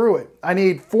blast through it. I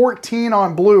need 14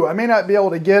 on blue. I may not be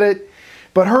able to get it,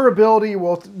 but her ability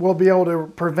will be able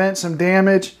to prevent some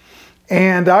damage.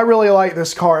 And I really like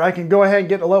this card. I can go ahead and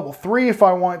get to level 3 if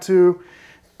I want to,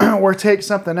 or take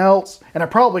something else. And I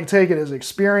probably take it as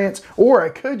experience, or I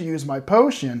could use my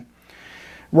potion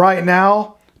right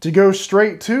now to go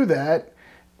straight to that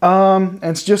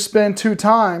and just spend 2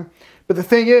 time. But the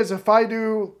thing is, if I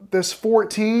do this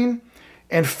 14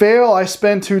 and fail, I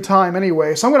spend 2 time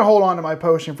anyway. So I'm going to hold on to my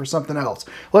potion for something else.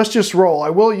 Let's just roll. I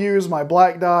will use my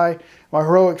black die, my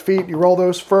heroic feat. You roll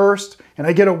those first, and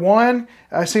I get a 1.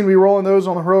 I seem to be rolling those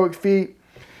on the heroic feat.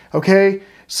 Okay,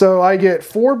 so I get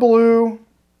 4 blue,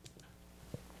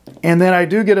 and then I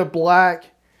do get a black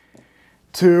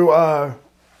to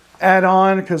add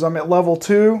on because I'm at level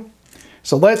 2.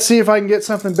 So let's see if I can get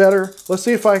something better. Let's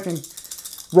see if I can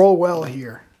roll well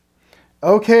here.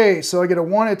 Okay, so I get a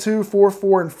 1, a 2, 4,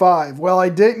 4, and 5. Well, I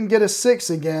didn't get a 6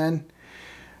 again,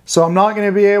 so I'm not going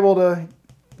to be able to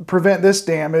prevent this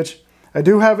damage. I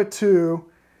do have a 2,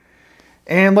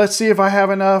 and let's see if I have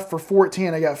enough for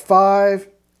 14. I got 5,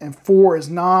 and 4 is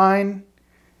 9,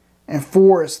 and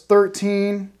 4 is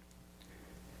 13.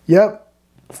 Yep,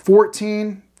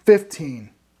 14, 15.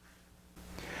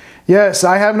 Yes,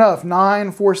 I have enough.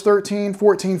 9, 4 is 13,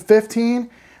 14, 15.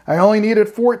 I only needed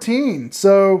 14,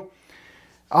 so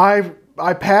I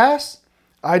pass.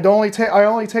 I only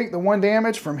take the 1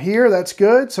 damage from here. That's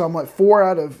good. So I'm at 4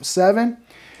 out of 7,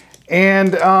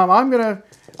 and I'm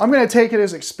gonna take it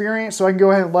as experience, so I can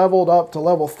go ahead and level it up to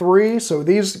level 3. So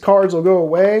these cards will go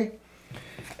away,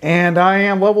 and I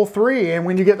am level 3. And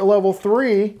when you get to level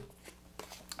 3,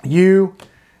 you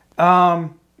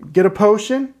get a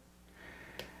potion.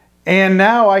 And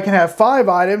now I can have 5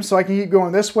 items, so I can keep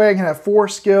going this way. I can have 4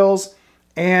 skills,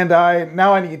 and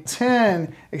now I need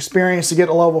 10 experience to get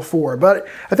to level 4. But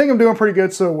I think I'm doing pretty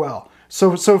good so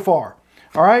far.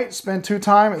 All right, spend 2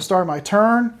 time at the start of my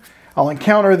turn. I'll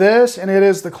encounter this, and it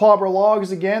is the Clobber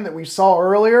Logs again that we saw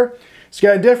earlier. It's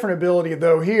got a different ability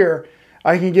though here.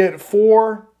 I can get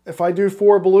 4. If I do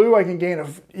 4 blue, I can gain a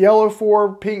yellow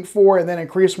 4, pink 4, and then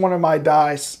increase one of my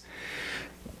dice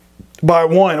by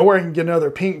 1, or I can get another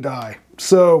pink die.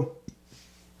 So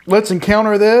let's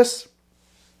encounter this.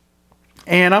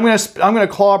 And I'm gonna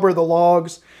clobber the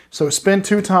logs. So spend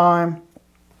 2 time.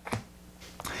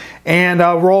 And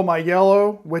I'll roll my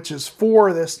yellow, which is 4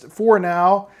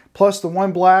 now, plus the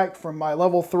 1 black from my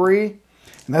level 3.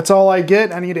 And that's all I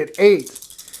get. I need an 8.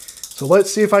 So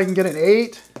let's see if I can get an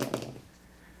 8.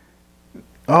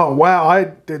 Oh wow, I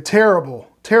did terrible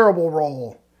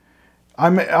roll.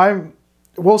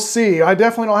 We'll see. I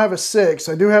definitely don't have a 6.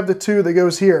 I do have the 2 that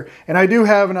goes here, and I do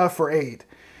have enough for 8.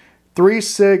 3,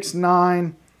 6,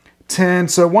 9, 10.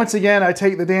 So once again, I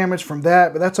take the damage from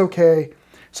that, but that's okay.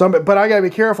 So, but I gotta be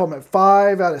careful. I'm at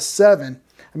 5 out of 7.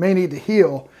 I may need to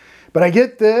heal, but I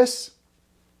get this,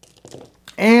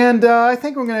 and I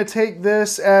think I'm gonna take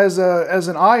this as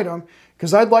an item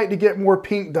because I'd like to get more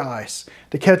pink dice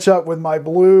to catch up with my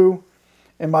blue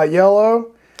and my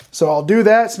yellow. So I'll do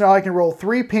that. So now I can roll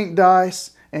 3 pink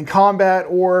dice in combat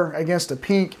or against a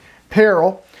pink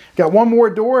peril. Got one more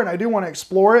door, and I do want to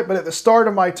explore it, but at the start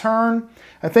of my turn,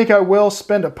 I think I will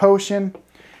spend a potion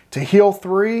to heal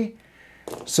 3.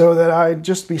 So that I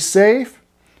just be safe.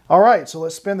 All right, so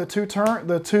let's spend the 2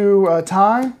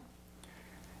 time.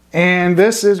 And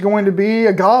this is going to be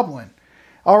a goblin.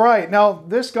 All right, now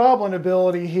this goblin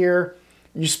ability here,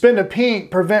 you spend a pink,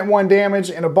 prevent 1 damage,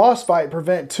 and a boss fight,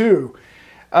 prevent 2.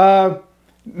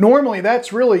 Normally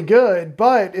that's really good,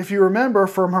 but if you remember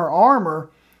from her armor,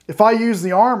 if I use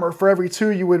the armor, for every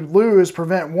 2 you would lose,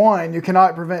 prevent 1. You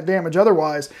cannot prevent damage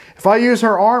otherwise. If I use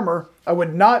her armor, I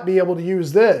would not be able to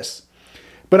use this.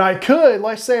 But I could,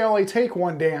 let's say I only take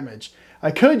 1 damage.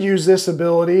 I could use this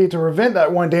ability to prevent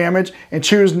that 1 damage and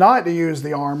choose not to use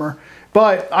the armor.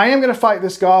 But I am going to fight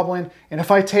this goblin, and if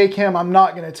I take him, I'm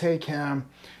not going to take him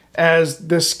as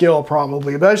this skill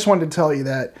probably. But I just wanted to tell you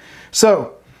that.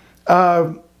 So,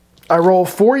 I roll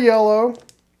 4 yellow,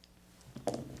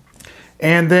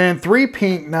 and then 3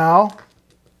 pink now,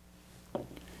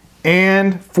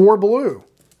 and 4 blue.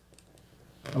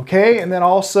 Okay, and then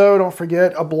also, don't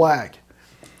forget, a black.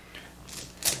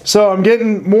 So I'm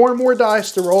getting more and more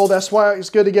dice to roll. That's why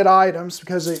it's good to get items,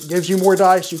 because it gives you more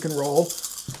dice you can roll.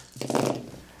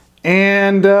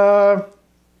 And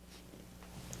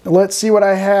let's see what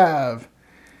I have.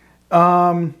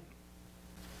 All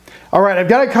right, I've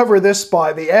got to cover this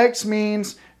spot. The X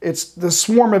means it's the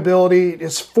swarm ability.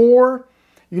 It's 4.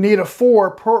 You need a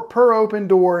 4 per open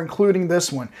door, including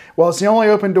this one. Well, it's the only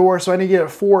open door, so I need to get a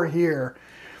 4 here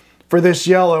for this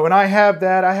yellow. And I have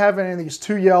that. I have any of these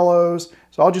 2 yellows.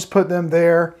 So I'll just put them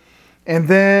there. And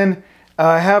then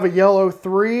I have a yellow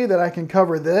 3 that I can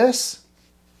cover this.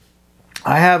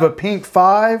 I have a pink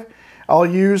 5 I'll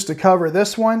use to cover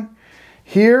this one.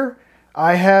 Here,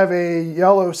 I have a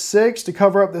yellow 6 to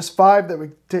cover up this 5 that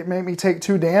would make me take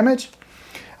 2 damage.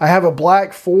 I have a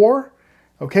black 4.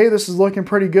 Okay, this is looking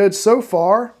pretty good so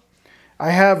far. I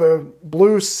have a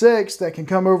blue 6 that can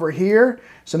come over here.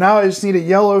 So now I just need a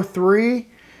yellow 3.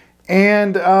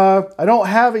 And I don't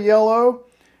have a yellow,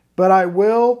 but I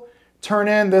will turn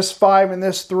in this 5 and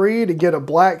this 3 to get a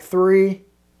black 3.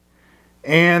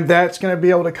 And that's going to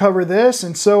be able to cover this.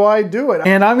 And so I do it.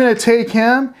 And I'm going to take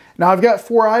him. Now I've got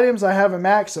 4 items. I have a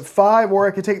max of 5, or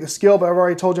I could take the skill, but I've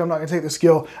already told you I'm not going to take the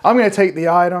skill. I'm going to take the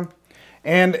item.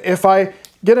 And if I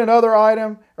get another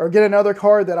item or get another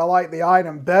card that I like the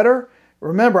item better,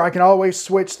 remember, I can always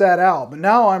switch that out. But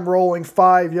now I'm rolling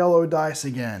 5 yellow dice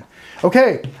again.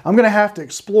 Okay, I'm going to have to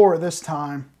explore this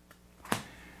time.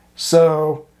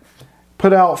 So,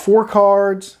 put out 4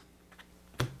 cards.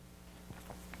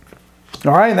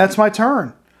 All right, and that's my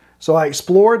turn. So I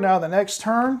explored. Now the next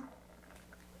turn,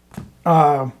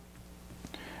 I'll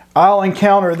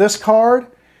encounter this card.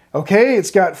 Okay,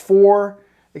 it's got 4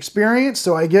 experience,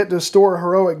 so I get to store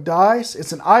heroic dice.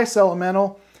 It's an ice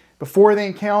elemental. Before the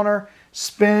encounter,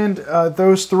 spend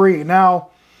those 3. Now,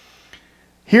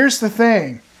 here's the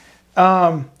thing.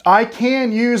 I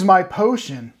can use my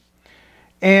potion.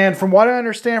 And from what I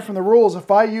understand from the rules,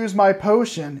 if I use my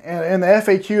potion, and the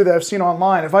FAQ that I've seen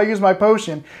online, if I use my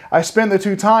potion, I spend the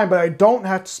 2 time, but I don't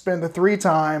have to spend the 3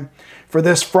 time for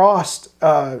this frost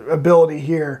ability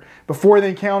here. Before the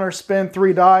encounter, spend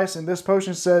 3 dice, and this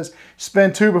potion says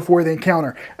spend 2 before the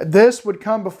encounter. This would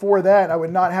come before that. I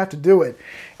would not have to do it.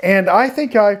 And I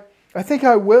think I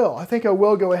will. I think I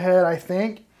will go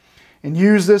ahead, and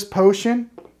use this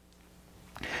potion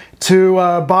to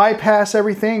bypass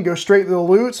everything, go straight to the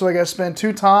loot. So I got to spend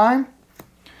 2 time.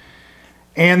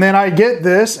 And then I get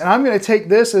this, and I'm going to take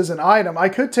this as an item. I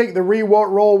could take the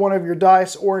re-roll one of your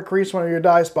dice or increase one of your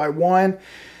dice by 1.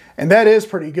 And that is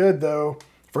pretty good, though,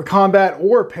 for combat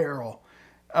or peril.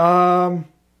 I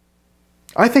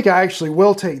think I actually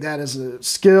will take that as a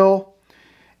skill.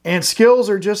 And skills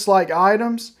are just like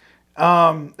items.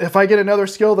 If I get another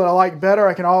skill that I like better,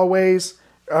 I can always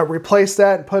replace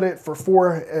that and put it for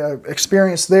 4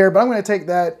 experience there. But I'm going to take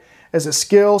that as a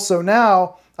skill. So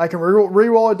now I can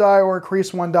re-roll a die or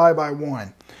increase 1 die by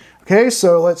 1. Okay,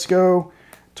 so let's go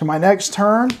to my next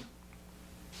turn.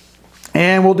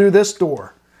 And we'll do this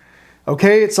door.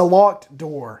 Okay, it's a locked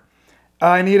door.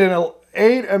 I need an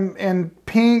 8 in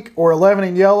pink or 11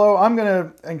 in yellow. I'm going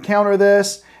to encounter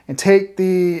this and take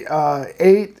the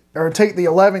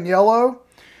 11 yellow.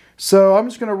 So I'm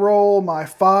just going to roll my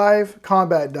 5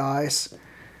 combat dice.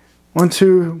 1,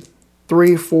 2,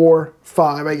 3, 4,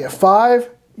 5. I get 5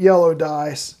 yellow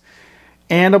dice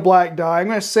and a black die. I'm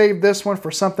going to save this one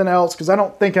for something else because I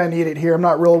don't think I need it here. I'm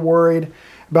not real worried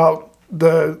about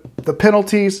the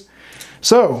penalties.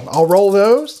 So I'll roll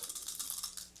those.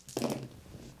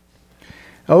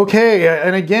 Okay,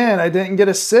 and again, I didn't get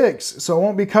a 6, so I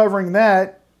won't be covering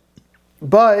that.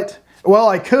 But, well,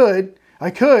 I could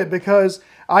because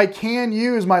I can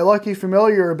use my Lucky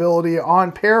Familiar ability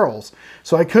on perils.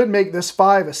 So I could make this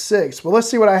 5 a 6. But let's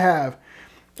see what I have.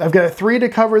 I've got a 3 to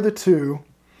cover the 2.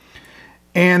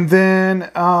 And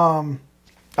then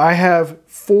I have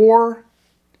 4,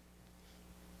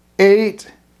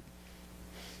 8,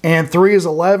 and 3 is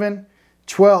 11,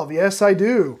 12. Yes, I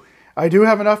do. I do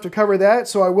have enough to cover that.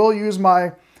 So I will use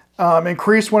my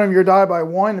increase one of your die by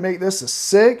 1 to make this a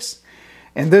 6.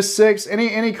 And this 6,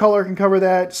 any color can cover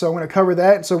that, so I'm going to cover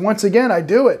that. So once again, I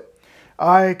do it.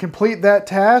 I complete that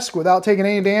task without taking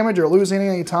any damage or losing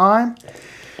any time.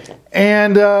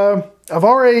 And I've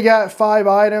already got 5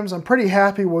 items. I'm pretty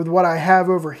happy with what I have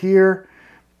over here.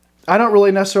 I don't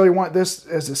really necessarily want this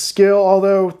as a skill,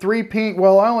 although 3 pink,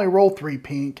 well, I only rolled 3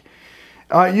 pink.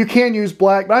 You can use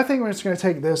black, but I think I'm just going to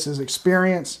take this as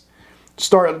experience.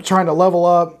 Start trying to level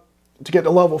up to get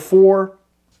to level 4.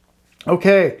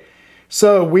 Okay.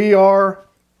 So we are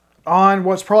on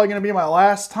what's probably going to be my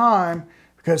last time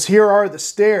because here are the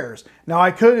stairs. Now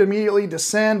I could immediately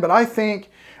descend, but I think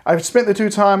I've spent the 2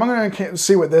 time. I'm going to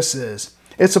see what this is.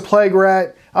 It's a plague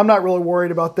rat. I'm not really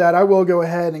worried about that. I will go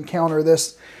ahead and counter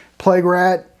this plague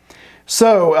rat.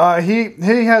 So he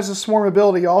has a swarm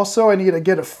ability also. I need to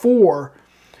get a 4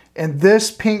 in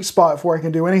this pink spot before I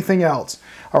can do anything else.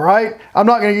 All right. I'm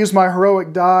not going to use my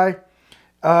heroic die.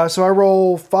 So I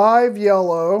roll 5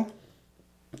 yellow.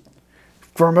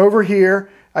 From over here,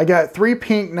 I got 3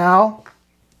 pink now.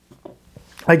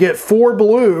 I get 4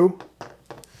 blue.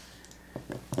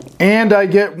 And I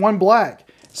get 1 black.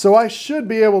 So I should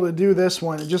be able to do this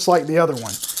one just like the other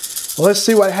one. Let's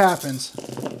see what happens.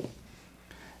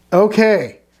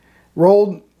 Okay.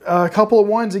 Rolled a couple of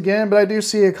 1s again, but I do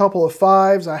see a couple of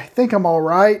 5s. I think I'm all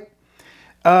right.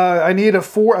 I need a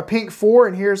pink 4,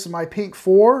 and here's my pink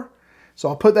 4. So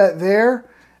I'll put that there.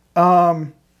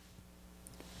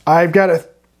 I've got a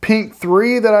pink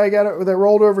 3 that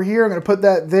rolled over here. I'm going to put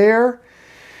that there.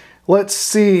 Let's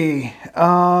see.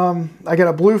 I got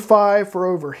a blue 5 for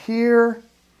over here.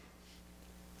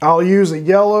 I'll use a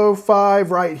yellow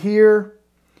 5 right here.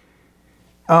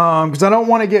 Because I don't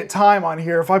want to get time on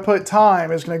here. If I put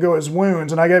time, it's going to go as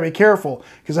wounds. And I got to be careful.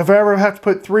 Because if I ever have to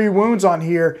put 3 wounds on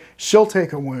here, she'll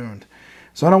take a wound.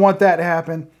 So I don't want that to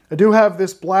happen. I do have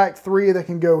this black 3 that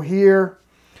can go here.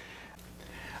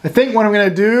 I think what I'm going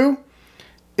to do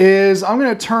is I'm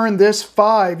going to turn this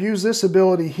 5, use this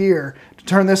ability here to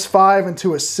turn this 5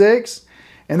 into a 6.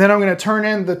 And then I'm going to turn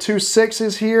in the 2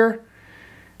 6s here.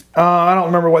 I don't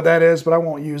remember what that is, but I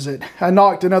won't use it. I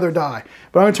knocked another die.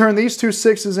 But I'm going to turn these 2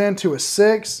 6s into a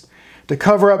 6 to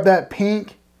cover up that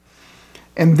pink.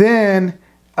 And then,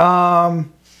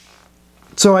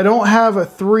 so I don't have a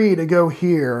 3 to go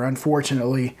here,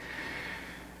 unfortunately.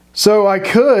 So I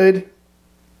could...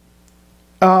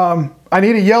 I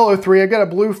need a yellow 3. I've got a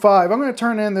blue 5. I'm going to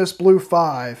turn in this blue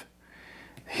 5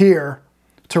 here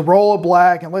to roll a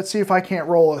black, and let's see if I can't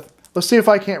roll a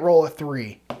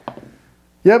 3.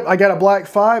 Yep, I got a black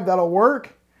 5. That'll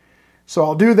work. So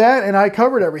I'll do that, and I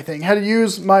covered everything. Had to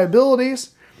use my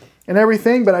abilities and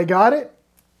everything, but I got it.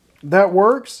 That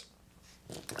works.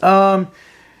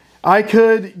 I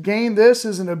could gain this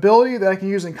as an ability that I can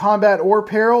use in combat or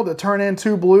peril to turn in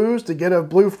 2 blues to get a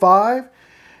blue 5.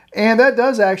 And that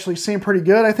does actually seem pretty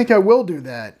good. I think I will do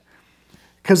that.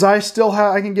 Because I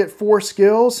can get 4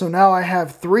 skills. So now I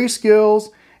have 3 skills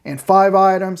and 5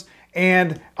 items.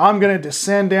 And I'm going to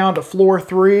descend down to floor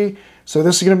 3. So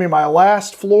this is going to be my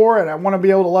last floor. And I want to be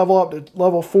able to level up to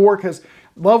level 4. Because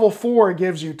Level 4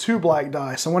 gives you 2 black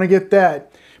dice. I want to get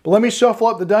that. But let me shuffle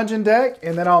up the dungeon deck,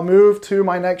 and then I'll move to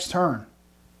my next turn.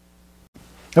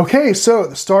 Okay, so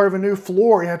the start of a new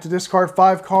floor, you have to discard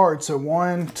 5 cards. So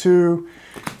 1, 2,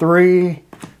 3,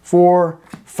 4,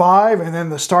 5, and then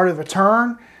the start of a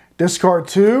turn, discard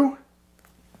 2.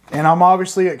 And I'm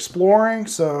obviously exploring,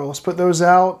 so let's put those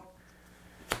out.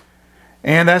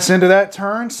 And that's into that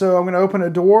turn, so I'm going to open a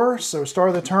door. So start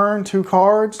of the turn, 2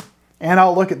 cards, and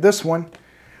I'll look at this one.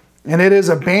 And it is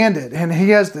a bandit, and he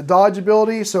has the dodge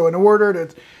ability, so in order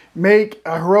to make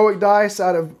a heroic dice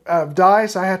out of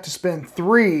dice, I have to spend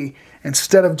 3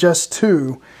 instead of just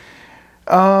 2.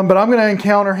 But I'm going to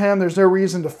encounter him. There's no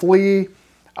reason to flee.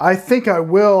 I think I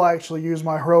will actually use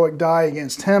my heroic die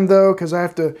against him, though, because I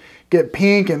have to get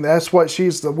pink, and that's what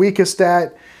she's the weakest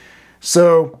at.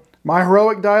 So my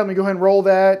heroic die, let me go ahead and roll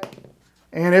that,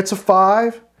 and it's a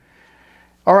 5.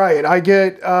 All right, I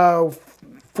get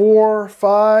 4,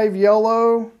 5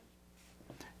 yellow,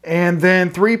 and then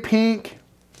 3 pink,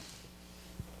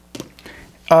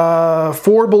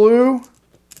 4 blue,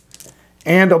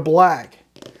 and a black.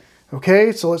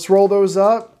 Okay, so let's roll those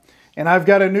up. And I've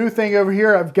got a new thing over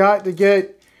here. I've got to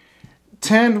get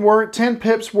 10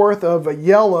 pips worth of a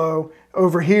yellow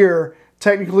over here,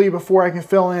 technically, before I can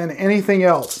fill in anything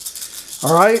else.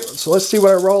 All right, so let's see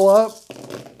what I roll up.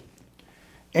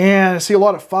 And I see a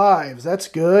lot of 5s. That's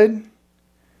good.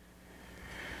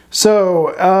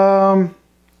 So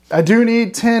I do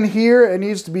need 10 here. It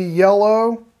needs to be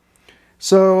yellow.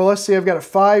 So let's see, I've got a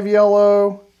 5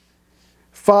 yellow,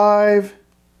 5,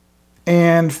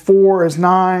 and 4 is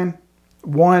 9,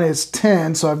 1 is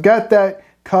 10. So I've got that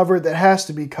covered. That has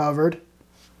to be covered.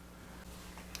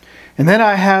 And then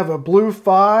I have a blue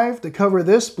 5 to cover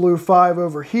this blue 5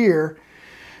 over here.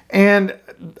 And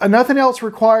nothing else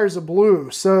requires a blue.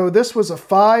 So this was a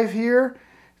 5 here.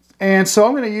 And so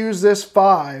I'm going to use this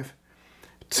 5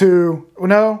 to, well,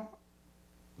 no,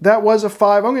 that was a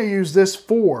 5. I'm going to use this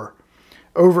 4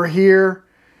 over here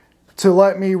to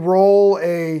let me roll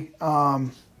a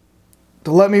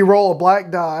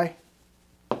black die.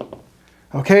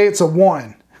 Okay, it's a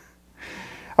 1.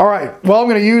 All right, well, I'm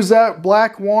going to use that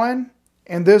black 1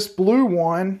 and this blue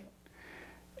 1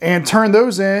 and turn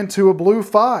those into a blue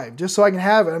 5, just so I can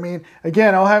have it. I mean,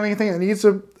 again, I don't have anything that needs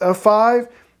a 5,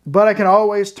 but I can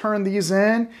always turn these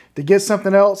in to get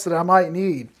something else that I might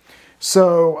need,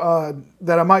 so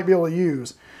that I might be able to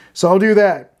use. So I'll do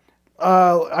that.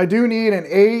 I do need an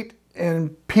 8 in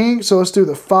pink, so let's do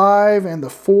the 5 and the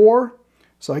 4.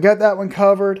 So I got that one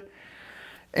covered.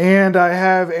 And I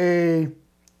have a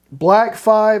black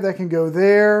 5 that can go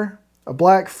there, a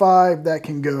black 5 that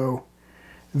can go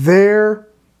there.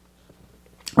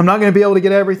 I'm not going to be able to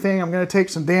get everything. I'm going to take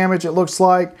some damage, it looks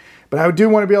like. But I do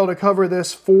want to be able to cover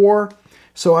this 4.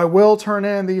 So I will turn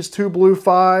in these 2 blue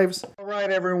 5s. All right,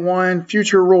 everyone.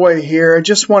 Future Roy here. I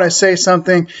just want to say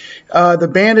something. The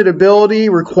bandit ability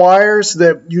requires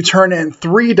that you turn in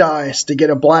 3 dice to get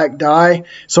a black die.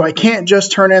 So I can't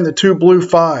just turn in the 2 blue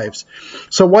 5s.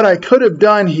 So what I could have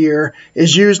done here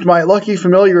is used my Lucky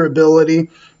Familiar ability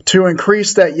to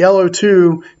increase that yellow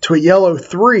 2 to a yellow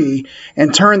 3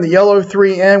 and turn the yellow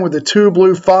 3 in with the 2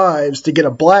 blue 5s to get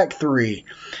a black 3.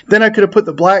 Then I could have put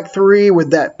the black 3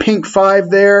 with that pink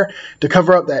 5 there to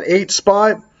cover up that 8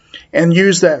 spot and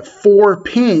use that 4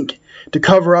 pink to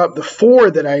cover up the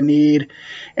 4 that I need.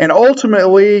 And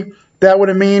ultimately, that would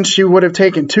have meant she would have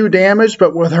taken 2 damage,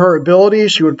 but with her ability,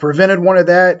 she would have prevented one of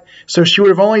that. So she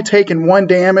would have only taken 1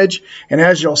 damage. And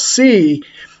as you'll see,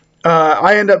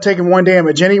 I end up taking 1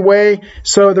 damage anyway.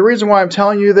 So the reason why I'm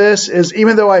telling you this is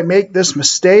even though I make this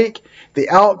mistake, the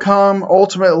outcome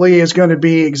ultimately is going to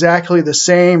be exactly the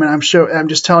same. And I'm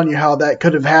just telling you how that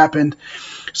could have happened.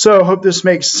 So I hope this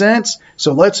makes sense.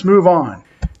 So let's move on.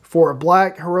 For a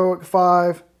black heroic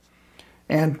 5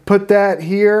 and put that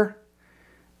here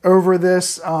over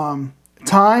this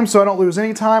time so I don't lose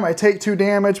any time. I take 2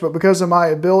 damage, but because of my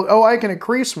ability, oh, I can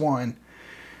increase 1.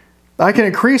 I can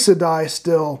increase a die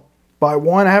still by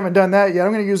 1. I haven't done that yet.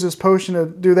 I'm going to use this potion to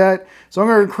do that. So I'm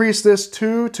going to increase this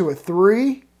 2 to a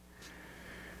 3.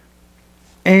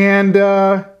 And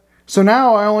so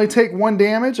now I only take 1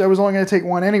 damage. I was only going to take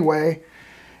 1 anyway.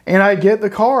 And I get the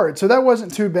card. So that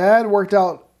wasn't too bad. It worked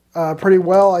out pretty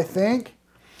well, I think.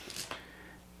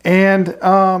 And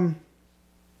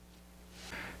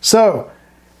so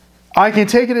I can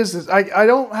take it as, I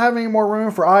don't have any more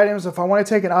room for items. If I want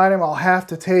to take an item, I'll have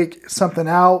to take something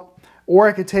out. Or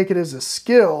I could take it as a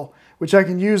skill, which I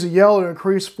can use a yellow to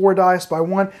increase 4 dice by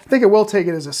 1. I think I will take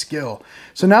it as a skill.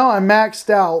 So now I'm maxed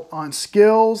out on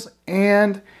skills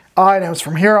and items.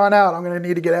 From here on out, I'm going to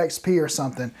need to get XP or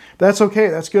something. But that's okay.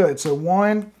 That's good. So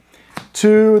 1,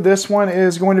 2. This one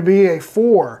is going to be a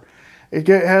 4. It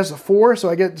has a 4, so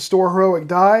I get to store heroic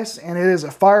dice, and it is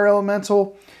a fire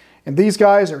elemental. And these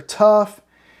guys are tough,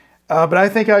 but I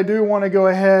think I do want to go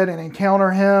ahead and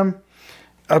encounter him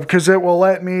because it will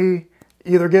let me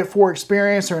either get 4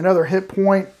 experience or another hit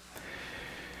point.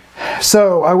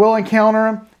 So I will encounter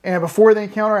him, and before the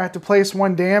encounter I have to place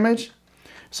 1 damage.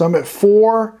 So I'm at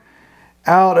 4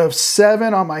 out of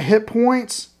 7 on my hit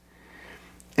points.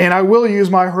 And I will use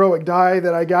my heroic die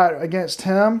that I got against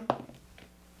him.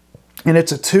 And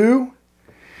it's a 2.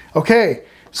 Okay,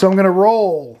 so I'm going to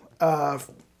roll,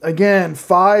 again,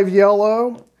 5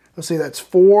 yellow. Let's see, that's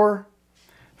 4,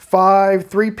 5,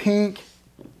 3 pink,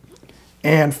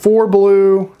 and 4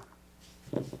 blue,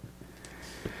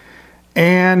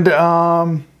 and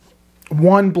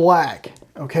 1 black.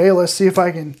 Okay, let's see what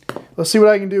I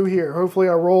can do here. Hopefully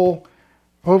I roll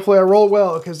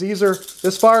well, because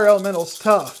this fire elemental's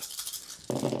tough.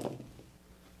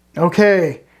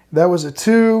 Okay, that was a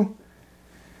 2.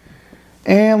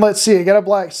 And let's see, I got a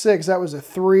black 6. That was a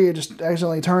 3. I just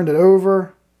accidentally turned it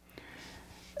over.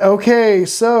 Okay,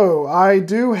 so I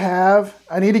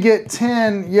need to get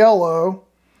 10 yellow,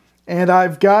 and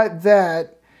I've got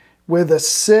that with a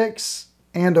 6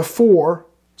 and a 4.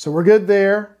 So we're good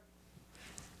there.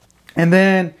 And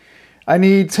then I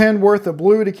need 10 worth of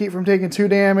blue to keep from taking 2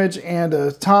 damage and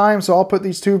a time. So I'll put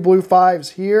these 2 blue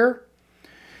 5s here.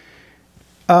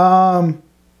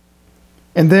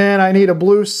 And then I need a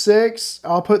blue 6.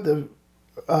 I'll put the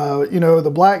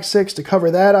black 6 to cover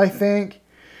that, I think.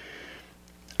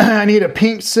 I need a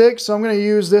pink 6, so I'm going to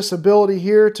use this ability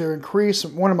here to increase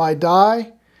one of my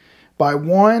die by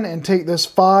 1 and take this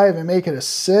 5 and make it a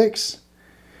 6.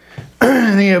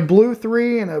 I need a blue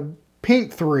 3 and a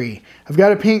pink 3. I've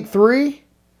got a pink 3.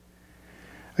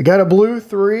 I got a blue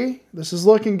 3. This is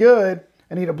looking good.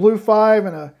 I need a blue 5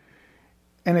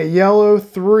 and a yellow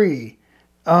 3.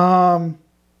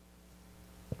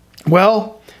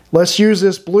 Well, let's use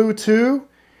this blue 2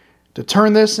 to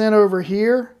turn this in over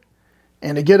here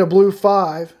and to get a blue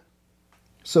 5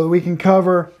 so that we can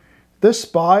cover this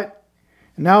spot.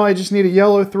 Now I just need a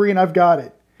yellow 3 and I've got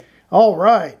it. All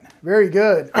right, very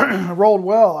good. I rolled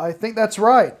well. I think that's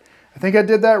right. I think I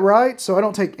did that right, so I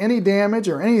don't take any damage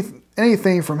or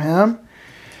anything from him.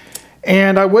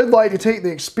 And I would like to take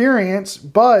the experience,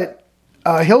 but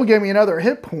he'll give me another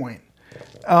hit point.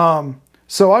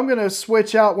 So I'm going to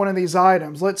switch out one of these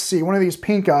items. Let's see, one of these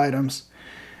pink items.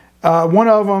 One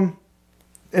of them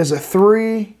is a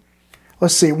 3.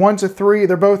 Let's see, 1's a 3.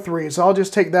 They're both 3s. So I'll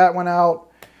just take that one out.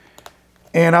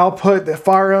 And I'll put the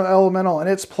fire elemental in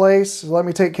its place. So let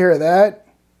me take care of that.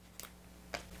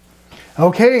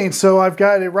 Okay, and so I've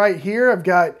got it right here.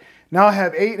 Now I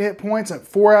have 8 hit points at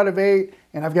 4 out of 8.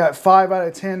 And I've got 5 out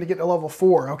of 10 to get to level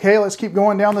 4. Okay, let's keep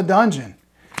going down the dungeon.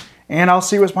 And I'll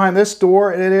see what's behind this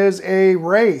door. It is a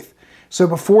Wraith. So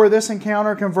before this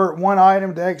encounter, convert 1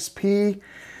 item to XP.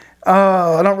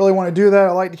 I don't really want to do that.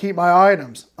 I like to keep my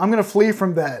items. I'm going to flee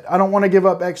from that. I don't want to give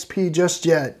up XP just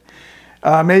yet.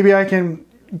 Maybe I can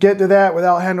get to that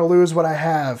without having to lose what I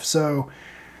have. So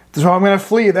I'm going to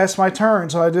flee. That's my turn.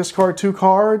 So I discard 2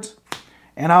 cards.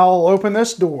 And I'll open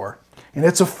this door. And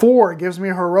it's a 4. It gives me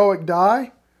a heroic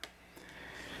die.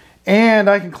 And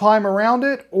I can climb around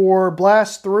it or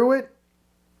blast through it.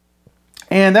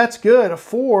 And that's good. A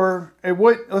 4,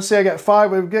 let's say I got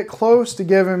 5, it would get close to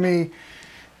giving me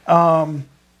the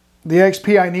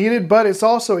XP I needed. But it's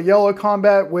also a yellow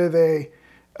combat with a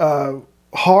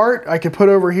heart. I could put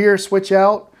over here, switch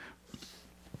out.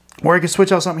 Or I could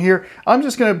switch out something here. I'm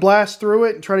just going to blast through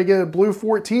it and try to get a blue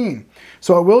 14.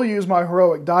 So I will use my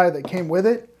heroic die that came with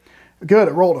it. Good,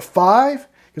 I rolled a 5.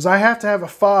 Because I have to have a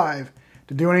 5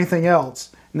 to do anything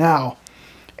else now.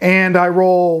 And I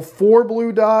roll 4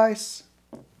 blue dice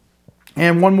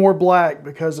and 1 more black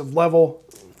because of level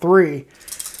 3.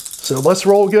 So let's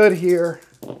roll good here.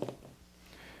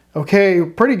 Okay,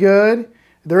 pretty good.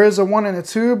 There is a 1 and a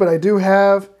 2, but I do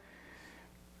have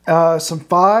some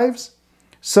 5s.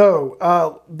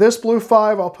 So this blue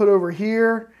 5 I'll put over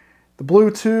here. The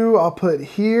blue 2 I'll put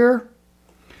here.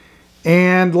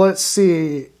 And let's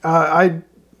see, I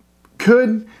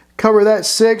could cover that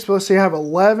 6, but let's see, I have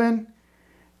 11,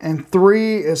 and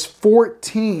 3 is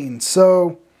 14.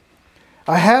 So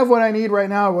I have what I need right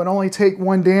now. It would only take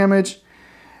 1 damage,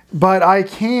 but I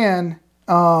can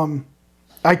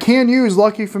use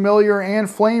Lucky Familiar and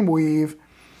Flame Weave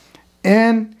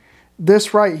in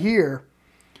this right here.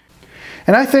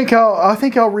 And I think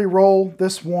I'll re-roll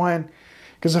this one,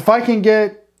 because if I can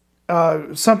get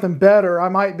something better, I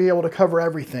might be able to cover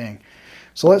everything.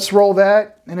 So let's roll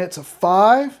that, and it's a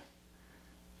 5.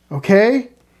 Okay,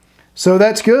 so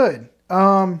that's good.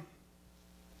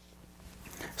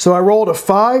 So I rolled a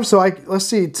 5. So let's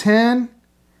see, 10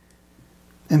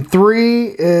 and 3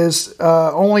 is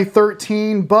only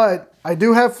 13, but I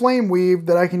do have Flame Weave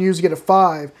that I can use to get a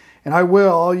 5, and I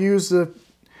will.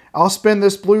 I'll spend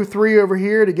this blue 3 over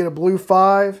here to get a blue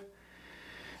 5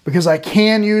 because I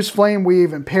can use Flame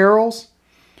Weave in perils.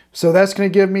 So that's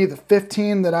going to give me the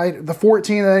 14 that I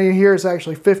need here is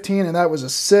actually 15, and that was a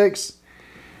 6.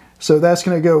 So that's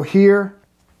going to go here.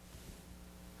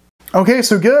 Okay,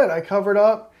 so good.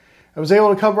 I was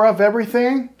able to cover up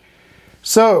everything.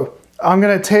 So I'm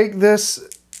going to take this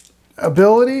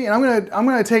ability, and I'm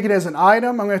going to take it as an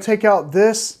item. I'm going to take out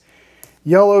this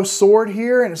yellow sword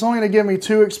here, and it's only going to give me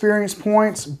 2 experience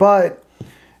points, but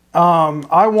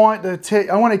I want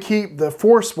to keep the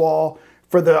force wall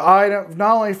for the item,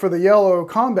 not only for the yellow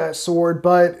combat sword,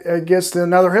 but it gets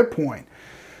another hit point.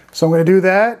 So I'm going to do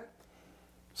that.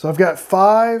 So I've got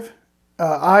 5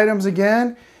 items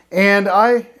again, and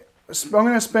I'm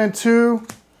going to spend 2,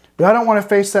 but I don't want to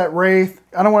face that Wraith.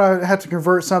 I don't want to have to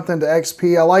convert something to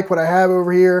XP. I like what I have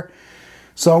over here.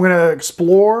 So I'm going to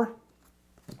explore,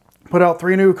 put out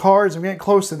 3 new cards. I'm getting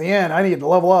close to the end. I need to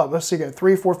level up. Let's see, I got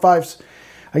 3, 4, 5.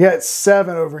 I got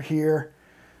 7 over here.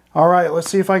 All right, let's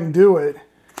see if I can do it.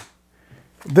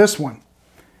 This one.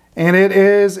 And it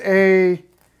is a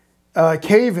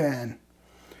cave-in.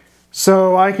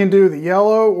 So I can do the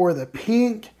yellow or the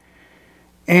pink.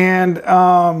 And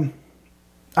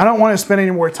I don't want to spend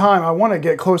any more time. I want to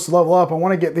get close to level up. I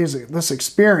want to get this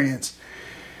experience.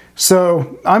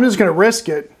 So I'm just going to risk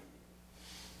it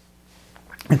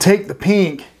and take the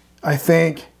pink, I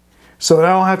think, so that I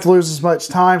don't have to lose as much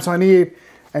time. So I need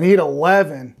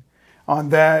 11 on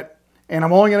that. And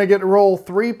I'm only going to get to roll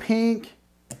 3 pink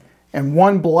and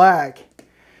 1 black.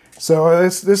 So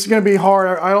this is going to be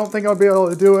hard. I don't think I'll be able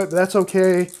to do it, but that's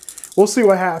okay. We'll see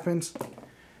what happens.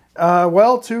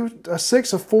 Well, a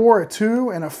 6, a 4, a 2,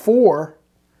 and a 4.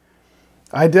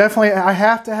 I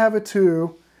have to have a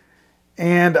 2,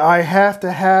 and I have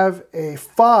to have a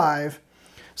 5.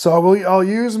 So I'll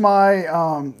use my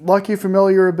Lucky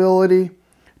Familiar ability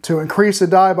to increase the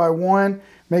die by 1,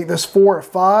 make this 4 a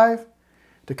 5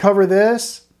 to cover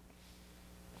this.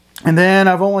 And then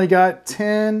I've only got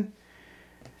 10.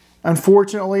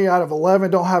 Unfortunately, out of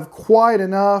 11, don't have quite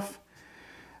enough.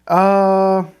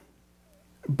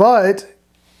 But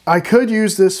I could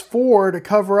use this 4 to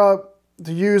cover up,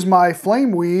 to use my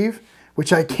Flame Weave,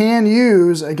 which I can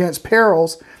use against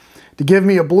perils, to give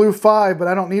me a blue 5, but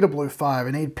I don't need a blue 5.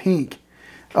 I need pink.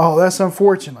 Oh, that's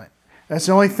unfortunate. That's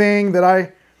the only thing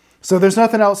that so there's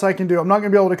nothing else I can do. I'm not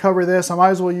going to be able to cover this. I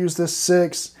might as well use this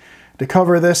 6 to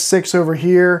cover this 6 over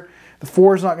here. The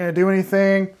 4 is not going to do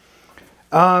anything.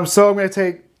 So I'm going to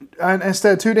take,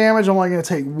 instead of 2 damage, I'm only going to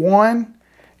take 1.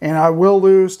 And I will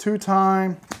lose 2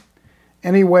 time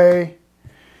anyway.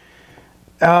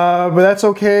 But that's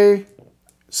okay.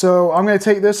 So I'm going to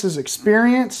take this as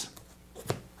experience.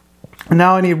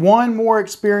 Now I need 1 more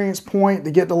experience point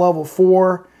to get to level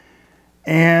 4.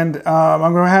 And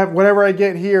I'm going to have, whatever I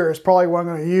get here is probably what I'm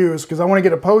going to use, because I want to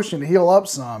get a potion to heal up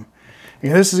some.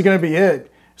 And this is going to be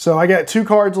it. So I got 2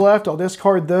 cards left. I'll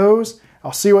discard those.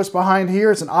 I'll see what's behind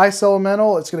here. It's an Ice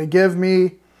Elemental. It's going to give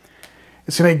me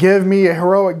a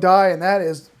heroic die, and that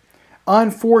is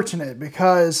unfortunate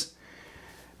because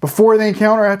before the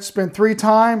encounter I have to spend 3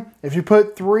 time. If you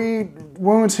put 3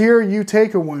 wounds here, you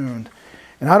take a wound.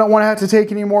 And I don't want to have to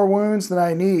take any more wounds than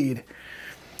I need.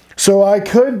 So I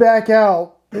could back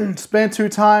out, spend 2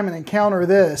 time and encounter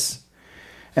this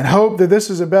and hope that this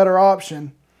is a better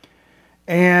option.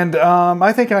 And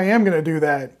I think I am going to do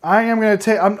that. I'm going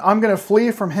to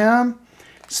flee from him,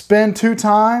 spend 2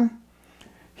 time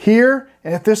here,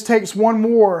 and if this takes 1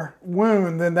 more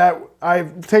wound, then I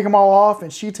take them all off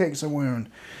and she takes a wound.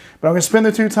 But I'm going to spend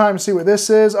the 2 time to see what this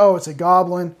is. Oh, it's a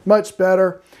goblin. Much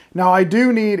better. Now I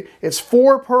do need, it's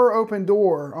 4 per open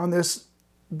door on this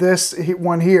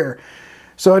one here.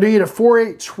 So I need a 4,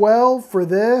 8, 12 for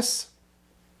this.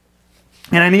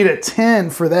 And I need a 10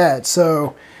 for that.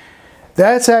 So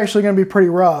that's actually going to be pretty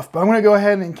rough. But I'm going to go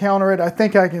ahead and encounter it. I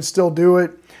think I can still do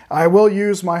it. I will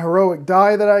use my heroic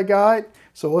die that I got.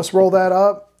 So let's roll that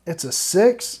up. It's a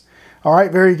 6. All right,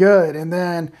 very good. And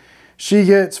then she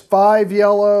gets 5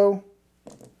 yellow,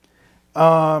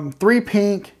 3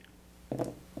 pink,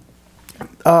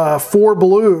 4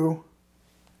 blue,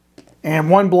 and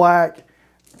 1 black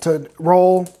to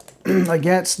roll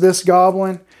against this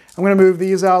goblin. I'm going to move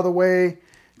these out of the way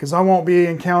because I won't be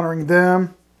encountering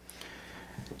them.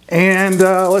 And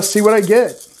let's see what I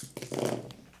get.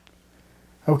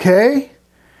 Okay.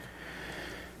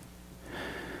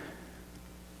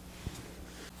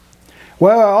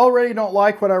 Well, I already don't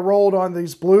like what I rolled on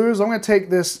these blues. I'm going to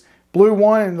take this blue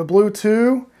 1 and the blue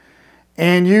 2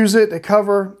 and use it to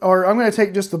cover, or I'm going to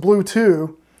take just the blue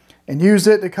 2 and use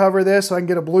it to cover this so I can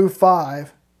get a blue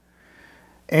 5.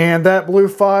 And that blue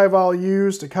 5 I'll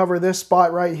use to cover this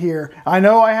spot right here. I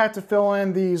know I have to fill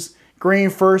in these green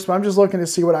first, but I'm just looking to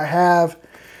see what I have.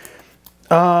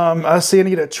 I see I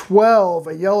need a 12,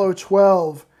 a yellow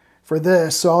 12 for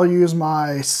this. So I'll use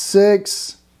my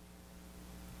 6.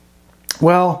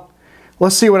 Well,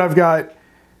 let's see what I've got.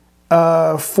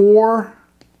 4,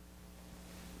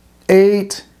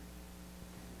 8,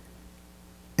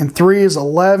 and 3 is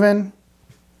 11.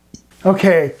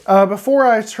 Okay, before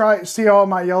I see all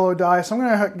my yellow dice, I'm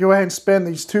going to go ahead and spend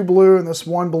these 2 blue and this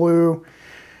 1 blue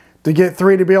to get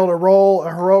 3 to be able to roll a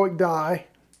heroic die.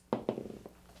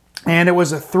 And it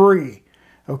was a 3.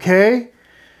 Okay?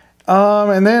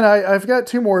 And then I've got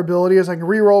 2 more abilities. I can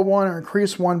re-roll 1 or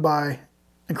increase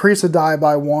a die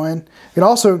by 1. I can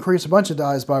also increase a bunch of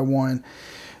dies by 1.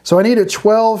 So I need a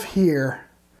 12 here.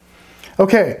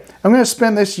 Okay, I'm going to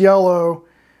spend this yellow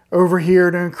over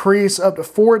here to increase up to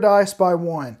 4 dice by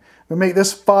 1. I'm going to make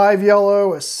this 5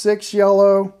 yellow, a 6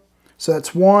 yellow, so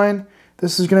that's 1.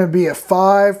 This is going to be a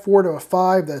 5, 4 to a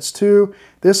 5, that's 2.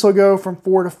 This will go from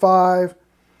 4 to 5,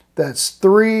 that's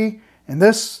 3. And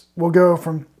this will go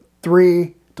from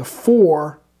 3 to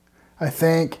 4, I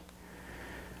think.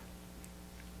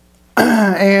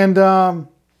 And then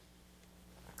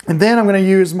I'm going to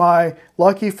use my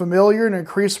Lucky Familiar to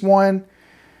increase one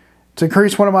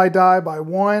of my die by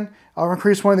 1. I'll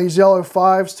increase one of these yellow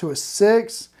 5s to a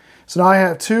 6. So now I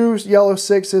have 2 yellow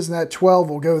 6s, and that 12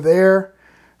 will go there.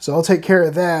 So I'll take care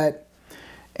of that.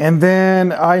 And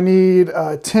then I need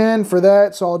 10 for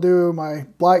that, so I'll do my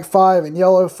black 5 and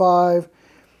yellow 5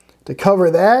 to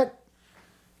cover that.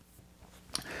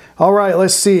 All right,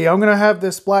 let's see. I'm going to have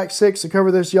this black 6 to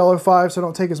cover this yellow 5 so I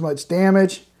don't take as much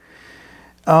damage.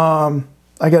 I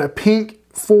got a pink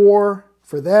 4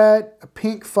 for that, a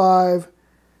pink 5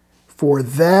 for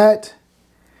that,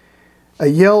 a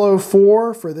yellow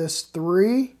 4 for this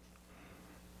 3,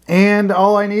 and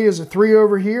all I need is a 3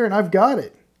 over here, and I've got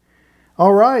it.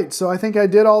 All right, so I think I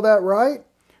did all that right.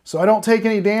 So I don't take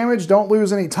any damage, don't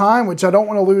lose any time, which I don't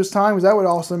want to lose time because that would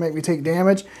also make me take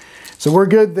damage. So we're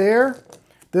good there.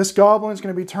 This goblin is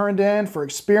going to be turned in for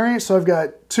experience. So I've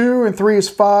got 2 and 3 is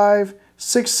 5,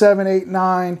 6, 7, 8,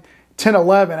 9, 10,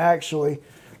 11 actually.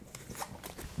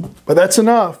 But that's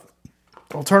enough.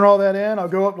 I'll turn all that in. I'll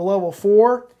go up to level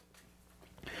 4.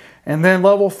 And then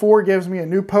level 4 gives me a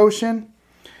new potion.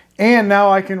 And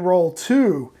now I can roll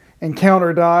 2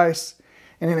 encounter dice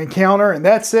in an encounter. And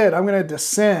that's it. I'm going to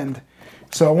descend.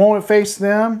 So I won't face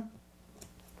them.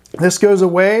 This goes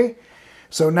away.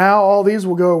 So now all these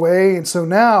will go away. And so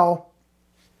now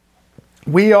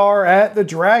we are at the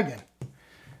dragon.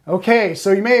 Okay,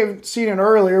 so you may have seen it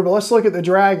earlier, but let's look at the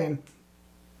dragon.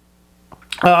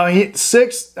 I need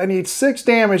 6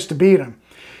 damage to beat him.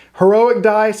 Heroic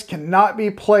dice cannot be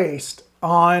placed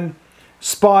on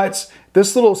spots.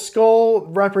 This little skull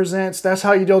represents, that's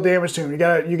how you deal damage to him.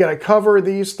 You gotta cover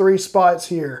these 3 spots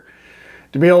here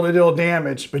to be able to deal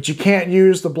damage, but you can't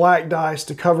use the black dice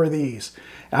to cover these.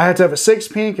 I have to have a 6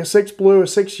 pink, a 6 blue, a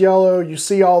 6 yellow. You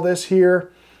see all this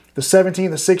here. The 17,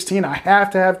 the 16. I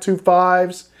have to have 2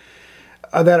 5s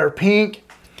that are pink.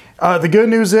 The good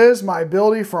news is my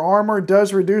ability for armor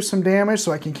does reduce some damage,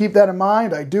 so I can keep that in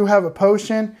mind. I do have a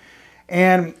potion,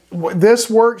 and this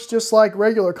works just like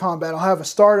regular combat. I'll have a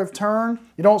start of turn.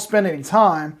 You don't spend any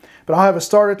time, but I'll have a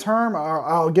start of turn.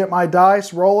 I'll get my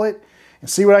dice, roll it, and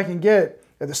see what I can get.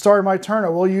 At the start of my turn, I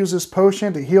will use this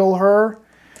potion to heal her.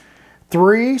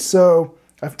 3, so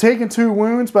I've taken 2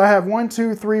 wounds, but I have 1,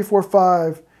 2, 3, 4,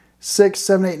 5, 6,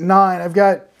 7, 8, 9. I've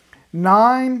got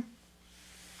 9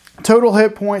 total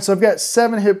hit points. So I've got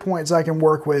 7 hit points I can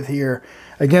work with here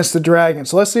against the dragon.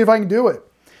 So let's see if I can do it.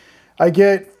 I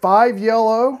get 5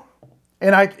 yellow,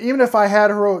 and even if I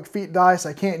had heroic feat dice,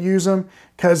 I can't use them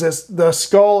because the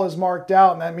skull is marked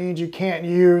out, and that means you can't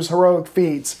use heroic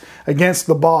feats against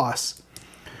the boss.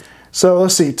 So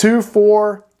let's see, 2,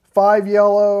 4, 5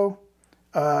 yellow,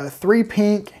 3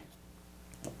 pink,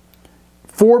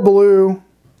 4 blue,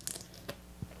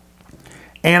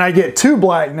 and I get 2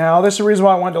 black now. This is the reason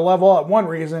why I wanted to level up. One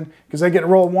reason, because I get to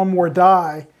roll 1 more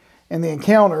die in the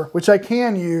encounter, which I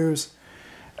can use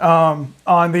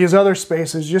on these other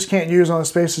spaces. You just can't use on the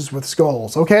spaces with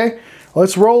skulls. Okay,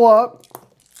 let's roll up.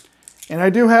 And I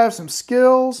do have some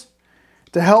skills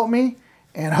to help me,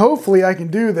 and hopefully I can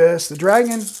do this. The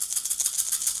dragon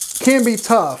can be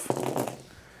tough.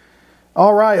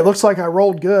 All right, it looks like I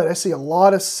rolled good. I see a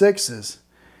lot of 6s.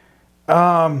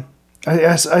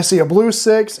 I see a blue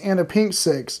 6 and a pink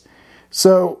 6.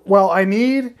 So, well, I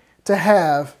need to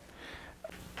have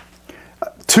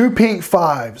 2 pink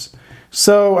 5s.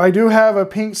 So I do have a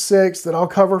pink 6 that I'll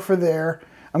cover for there.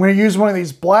 I'm going to use one of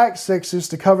these black 6s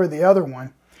to cover the other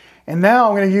one. And now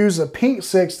I'm going to use a pink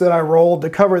 6 that I rolled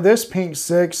to cover this pink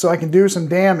 6 so I can do some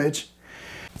damage.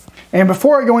 And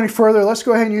before I go any further, let's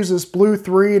go ahead and use this blue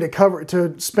 3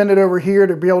 to spin it over here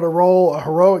to be able to roll a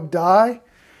heroic die.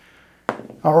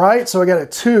 All right, so I got a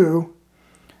 2.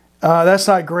 That's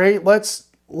not great. Let's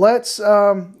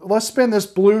spin this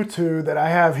blue 2 that I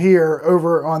have here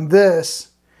over on this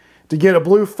to get a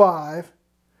blue 5.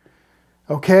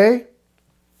 Okay.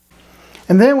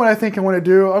 And then what I think I want to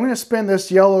do, I'm going to spin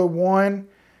this yellow 1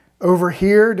 over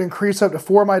here to increase up to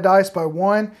 4 of my dice by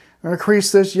 1. I'm going to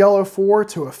increase this yellow 4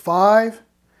 to a 5.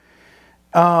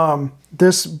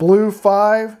 This blue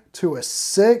 5 to a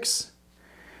 6.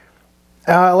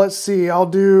 Let's see, I'll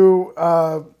do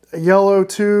a yellow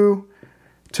 2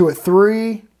 to a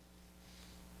 3.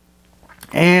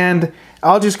 And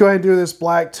I'll just go ahead and do this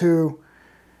black 2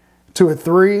 to a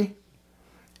 3.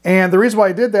 And the reason why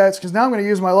I did that is because now I'm going to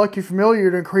use my Lucky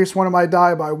Familiar to increase one of my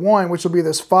die by 1, which will be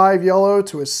this 5 yellow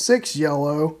to a 6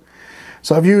 yellow.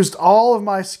 So I've used all of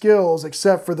my skills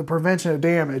except for the prevention of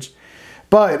damage.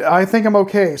 But I think I'm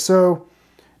okay. So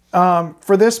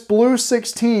for this blue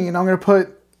 16, I'm going to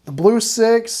put the blue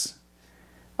 6,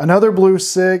 another blue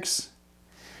 6.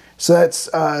 So that's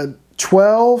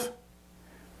 12.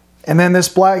 And then this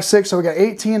black 6. So we got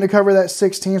 18 to cover that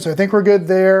 16. So I think we're good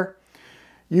there.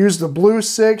 Use the blue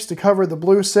 6 to cover the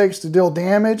blue 6 to deal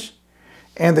damage.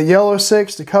 And the yellow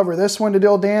 6 to cover this one to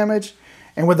deal damage.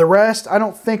 And with the rest, I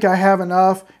don't think I have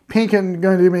enough. Pink isn't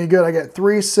going to do me good. I got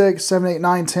 3, 6, 7, 8,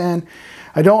 9, 10.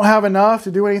 I don't have enough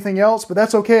to do anything else, but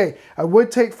that's okay. I would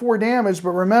take 4 damage, but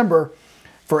remember,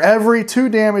 for every 2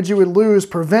 damage you would lose,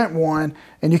 prevent 1.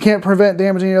 And you can't prevent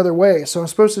damage any other way. So I'm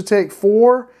supposed to take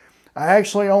 4. I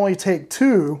actually only take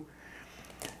 2.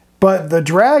 But the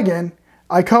dragon,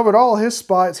 I covered all his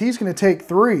spots. He's going to take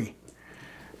 3.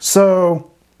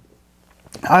 So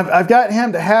I've got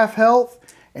him to half health,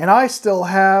 and I still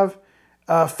have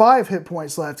 5 hit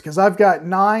points left because I've got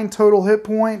 9 total hit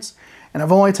points, and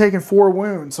I've only taken 4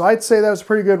 wounds. So I'd say that was a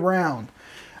pretty good round.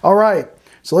 All right,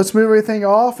 so let's move everything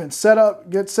off and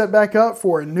get set back up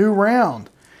for a new round.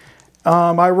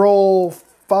 I roll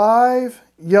 5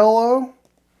 yellow.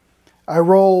 I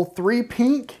roll 3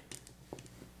 pink.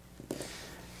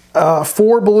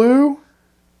 4 blue,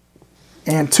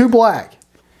 and 2 black.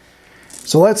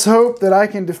 So let's hope that I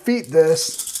can defeat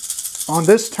this on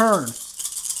this turn.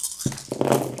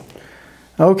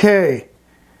 Okay.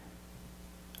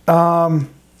 I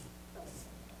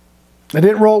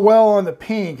didn't roll well on the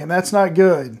pink, and that's not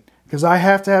good because I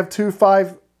have to have 2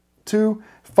 5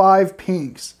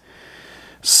 pinks.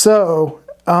 So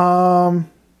I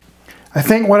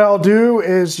think what I'll do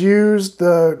is use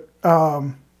the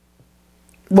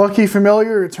Lucky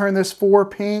Familiar to turn this 4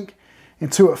 pink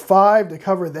into a 5 to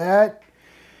cover that.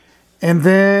 And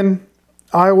then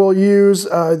I will use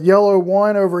yellow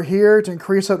 1 over here to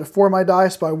increase up to 4 of my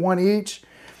dice by 1 each.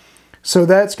 So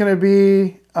that's going to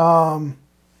be, I'll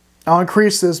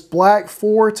increase this black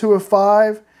 4 to a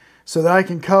 5 so that I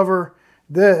can cover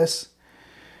this.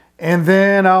 And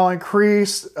then I'll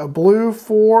increase a blue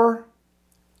 4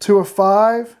 to a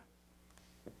 5.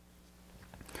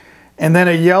 And then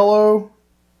a yellow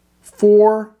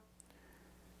 4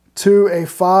 to a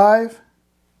 5.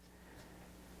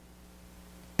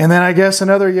 And then I guess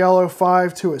another yellow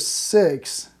 5 to a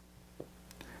 6.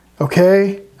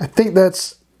 Okay, I think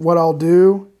that's what I'll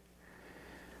do.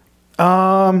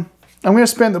 I'm going to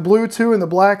spend the blue 2 and the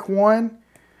black 1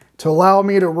 to allow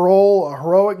me to roll a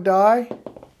heroic die.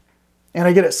 And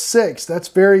I get a 6. That's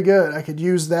very good. I could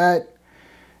use that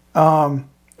on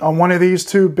one of these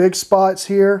 2 big spots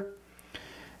here.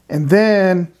 And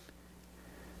then,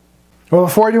 well,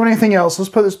 before I do anything else, let's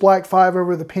put this black 5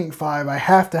 over the pink 5. I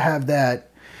have to have that.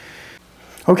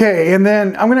 Okay, and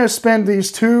then I'm going to spend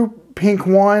these 2 pink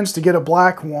 1s to get a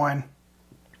black 1.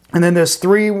 And then this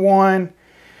 3 1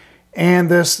 and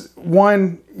this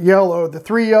 1 yellow, the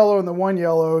 3 yellow and the 1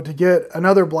 yellow to get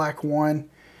another black 1.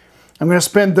 I'm going to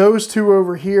spend those 2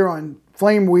 over here on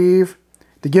Flame Weave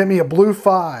to get me a blue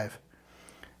 5.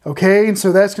 Okay, and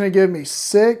so that's going to give me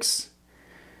 6.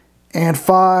 And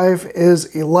 5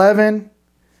 is 11.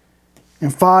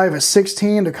 And 5 is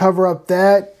 16 to cover up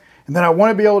that. And then I want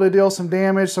to be able to deal some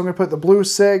damage, so I'm going to put the blue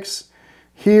 6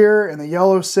 here and the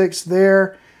yellow 6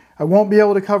 there. I won't be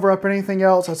able to cover up anything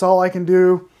else. That's all I can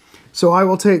do. So I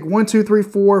will take 1, 2, 3,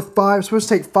 4, 5. I'm supposed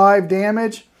to take 5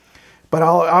 damage, but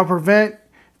I'll prevent,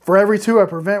 for every 2 I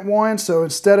prevent 1. So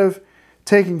instead of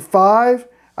taking 5,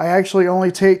 I actually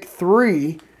only take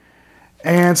 3.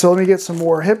 And so let me get some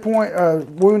more hit point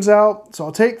wounds out. So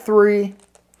I'll take 3.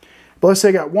 But let's say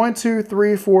I got 1, 2,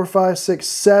 3, 4, 5, 6,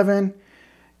 7.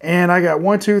 And I got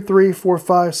 1, 2, 3, 4,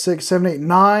 5, 6, 7, 8,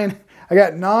 9. I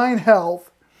got 9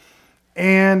 health.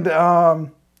 And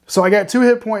so I got 2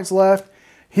 hit points left.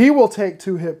 He will take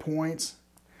 2 hit points.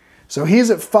 So he's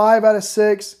at 5 out of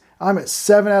 6. I'm at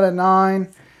 7 out of 9.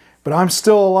 But I'm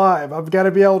still alive. I've got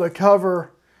to be able to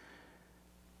cover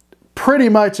pretty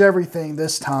much everything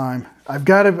this time. I've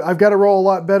got to roll a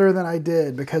lot better than I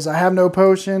did because I have no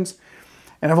potions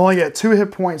and I've only got 2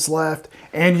 hit points left.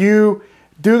 And you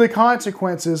do the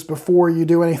consequences before you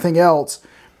do anything else.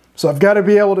 So I've got to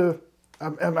be able to,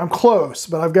 I'm close,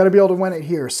 but I've got to be able to win it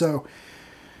here. So,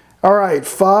 all right,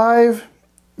 5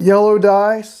 yellow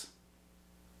dice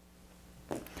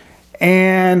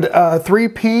and 3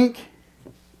 pink,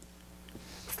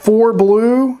 4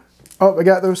 blue. Oh, I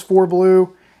got those 4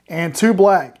 blue and 2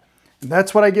 black. And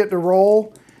that's what I get to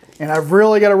roll. And I've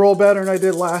really got to roll better than I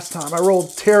did last time. I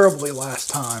rolled terribly last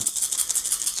time.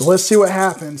 So let's see what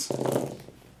happens.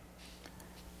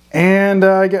 And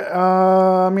I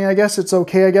guess it's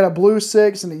okay. I got a blue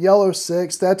 6 and a yellow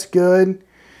 6. That's good.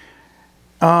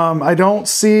 I don't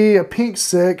see a pink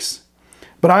 6,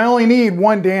 but I only need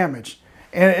 1 damage.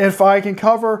 And if I can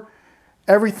cover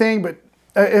everything, but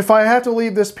if I have to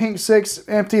leave this pink 6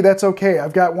 empty, that's okay.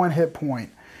 I've got 1 hit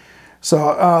point.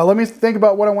 So let me think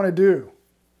about what I want to do.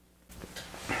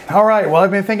 All right, well,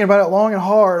 I've been thinking about it long and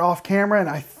hard off camera, and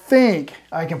I think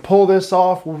I can pull this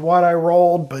off with what I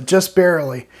rolled, but just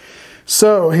barely.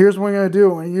 So here's what I'm going to do.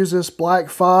 I'm going to use this black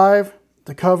 5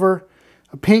 to cover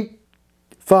a pink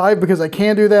 5 because I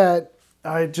can do that.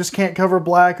 I just can't cover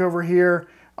black over here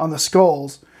on the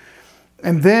skulls.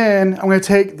 And then I'm going to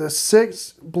take the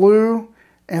 6 blue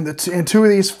and 2 of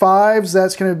these 5s.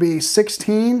 That's going to be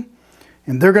 16.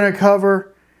 And they're going to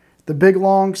cover the big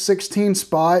long 16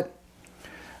 spot.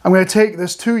 I'm going to take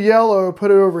this 2 yellow, put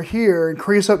it over here,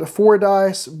 increase up to 4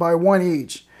 dice by 1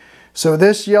 each. So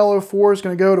this yellow 4 is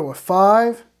going to go to a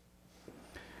 5.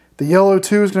 The yellow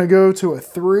 2 is going to go to a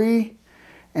 3.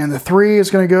 And the 3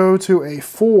 is going to go to a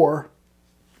 4.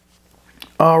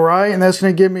 All right, and that's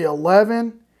going to give me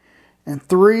 11. And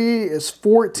 3 is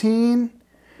 14.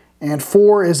 And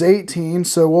 4 is 18.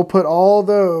 So we'll put all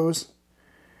those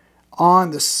on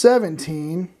the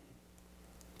 17.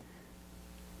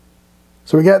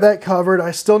 So we got that covered.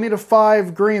 I still need a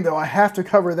 5 green though. I have to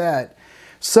cover that.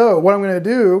 So what I'm going to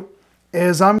do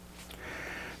is I'm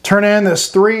turn in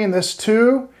this 3 and this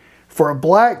 2 for a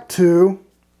black 2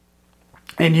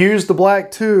 and use the black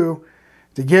 2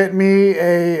 to get me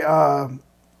a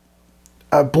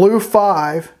blue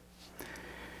 5.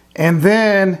 And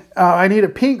then I need a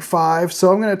pink 5.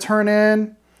 So I'm going to turn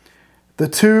in the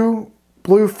 2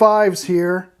 blue 5s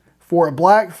here for a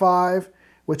black 5,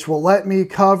 which will let me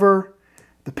cover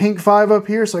the pink 5 up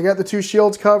here. So I got the 2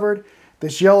 shields covered.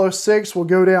 This yellow 6 will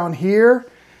go down here.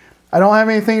 I don't have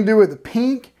anything to do with the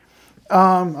pink.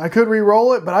 I could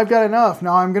re-roll it, but I've got enough.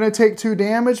 Now I'm going to take 2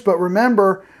 damage, but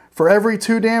remember, for every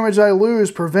 2 damage I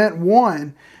lose, prevent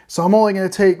 1. So I'm only going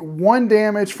to take 1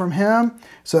 damage from him.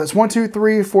 So that's 1, 2,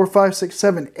 3, 4, 5, 6,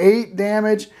 7, 8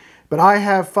 damage. But I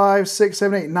have 5, 6,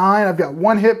 7, 8, 9. I've got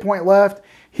 1 hit point left.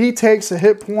 He takes a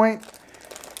hit point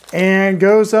and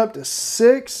goes up to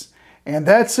 6. And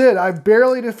that's it. I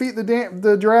barely defeat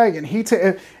the dragon.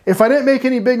 If I didn't make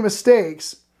any big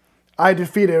mistakes, I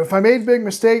defeated him. If I made big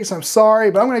mistakes, I'm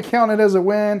sorry, but I'm going to count it as a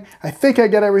win. I think I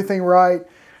got everything right.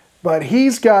 But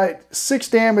he's got 6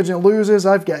 damage and loses.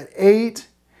 I've got 8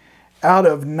 out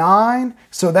of 9.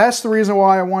 So that's the reason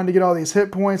why I wanted to get all these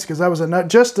hit points, because that was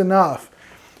just enough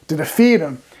to defeat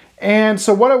him. And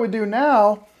so what I would do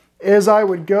now is I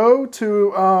would go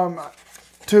to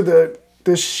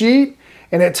the sheet,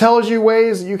 and it tells you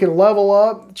ways that you can level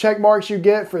up, check marks you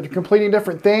get for completing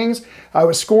different things. I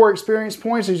would score experience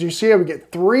points. As you see, I would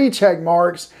get 3 check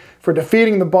marks for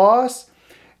defeating the boss.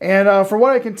 And from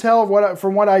what I can tell,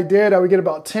 from what I did, I would get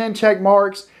about 10 check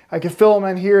marks. I could fill them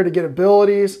in here to get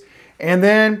abilities. And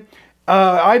then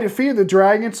I defeated the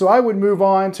dragon, so I would move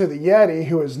on to the Yeti,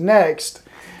 who is next.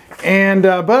 And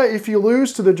but if you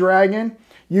lose to the dragon,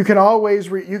 you can always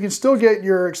you can still get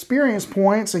your experience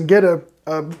points and get a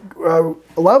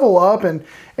level up and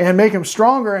make him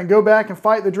stronger and go back and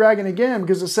fight the dragon again,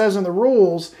 because it says in the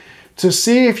rules to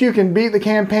see if you can beat the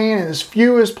campaign in as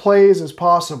few plays as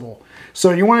possible.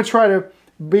 So you want to try to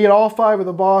beat all 5 of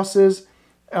the bosses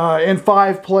in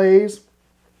 5 plays,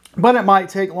 but it might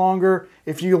take longer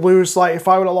if you lose. Like if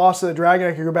I would have lost to the dragon,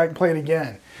 I could go back and play it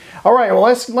again. All right, well,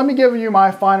 let me give you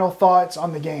my final thoughts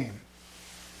on the game.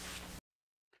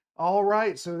 All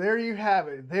right, so there you have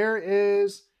it. There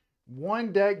is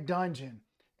One Deck Dungeon.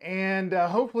 And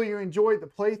hopefully you enjoyed the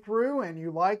playthrough and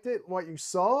you liked it, what you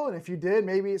saw. And if you did,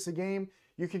 maybe it's a game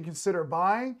you can consider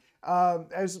buying.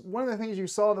 As one of the things you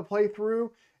saw in the playthrough,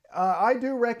 I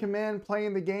do recommend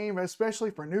playing the game,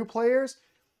 especially for new players.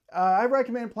 I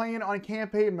recommend playing on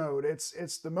campaign mode.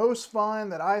 It's the most fun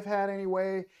that I've had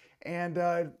anyway, and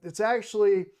it's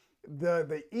actually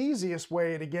the easiest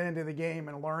way to get into the game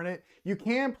and learn it. You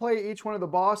can play each one of the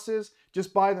bosses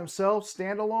just by themselves,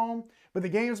 standalone, but the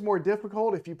game's more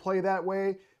difficult if you play that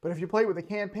way. But if you play with a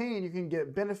campaign, you can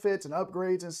get benefits and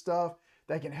upgrades and stuff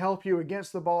that can help you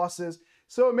against the bosses.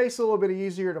 So it makes it a little bit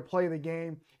easier to play the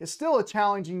game. It's still a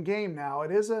challenging game now.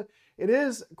 It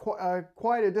is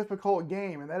quite a difficult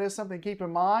game, and that is something to keep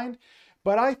in mind.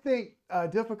 But I think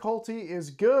difficulty is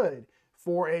good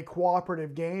for a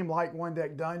cooperative game like One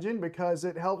Deck Dungeon because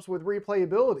it helps with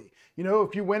replayability. You know,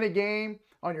 if you win a game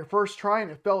on your first try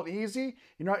and it felt easy,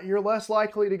 you're less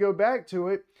likely to go back to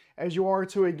it as you are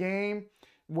to a game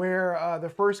where the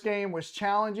first game was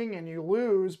challenging and you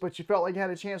lose, but you felt like you had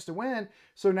a chance to win.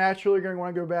 So naturally, you're going to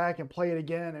want to go back and play it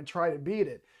again and try to beat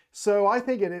it. So I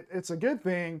think it's a good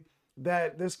thing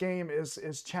that this game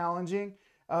is challenging,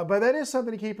 but that is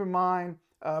something to keep in mind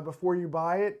before you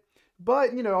buy it.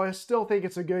 But, I still think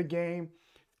it's a good game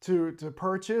to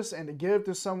purchase and to give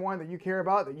to someone that you care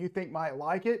about, that you think might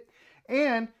like it.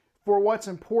 And for what's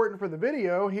important for the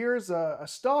video, here's a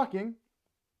stocking,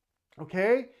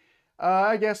 okay?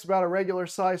 I guess about a regular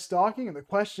size stocking. And the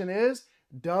question is,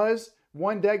 does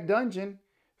One Deck Dungeon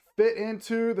fit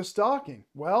into the stocking?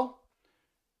 Well,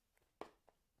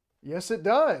 yes, it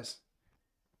does.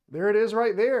 There it is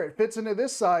right there. It fits into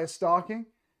this size stocking.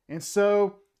 And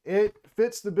so it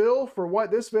fits the bill for what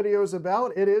this video is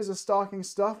about. It is a stocking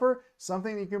stuffer,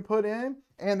 something you can put in,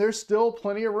 and there's still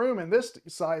plenty of room in this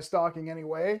size stocking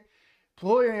anyway.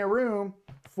 Plenty of room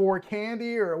for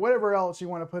candy or whatever else you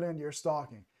want to put into your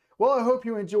stocking. Well, I hope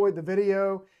you enjoyed the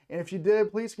video, and if you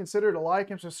did, please consider to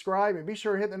like and subscribe, and be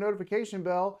sure to hit the notification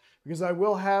bell because I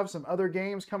will have some other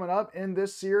games coming up in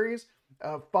this series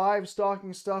of 5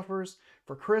 stocking stuffers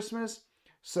for Christmas.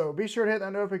 So be sure to hit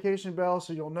that notification bell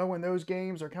so you'll know when those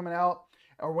games are coming out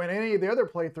or when any of the other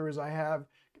playthroughs I have,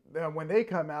 when they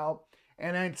come out.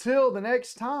 And until the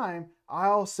next time,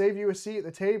 I'll save you a seat at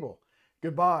the table.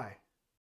 Goodbye.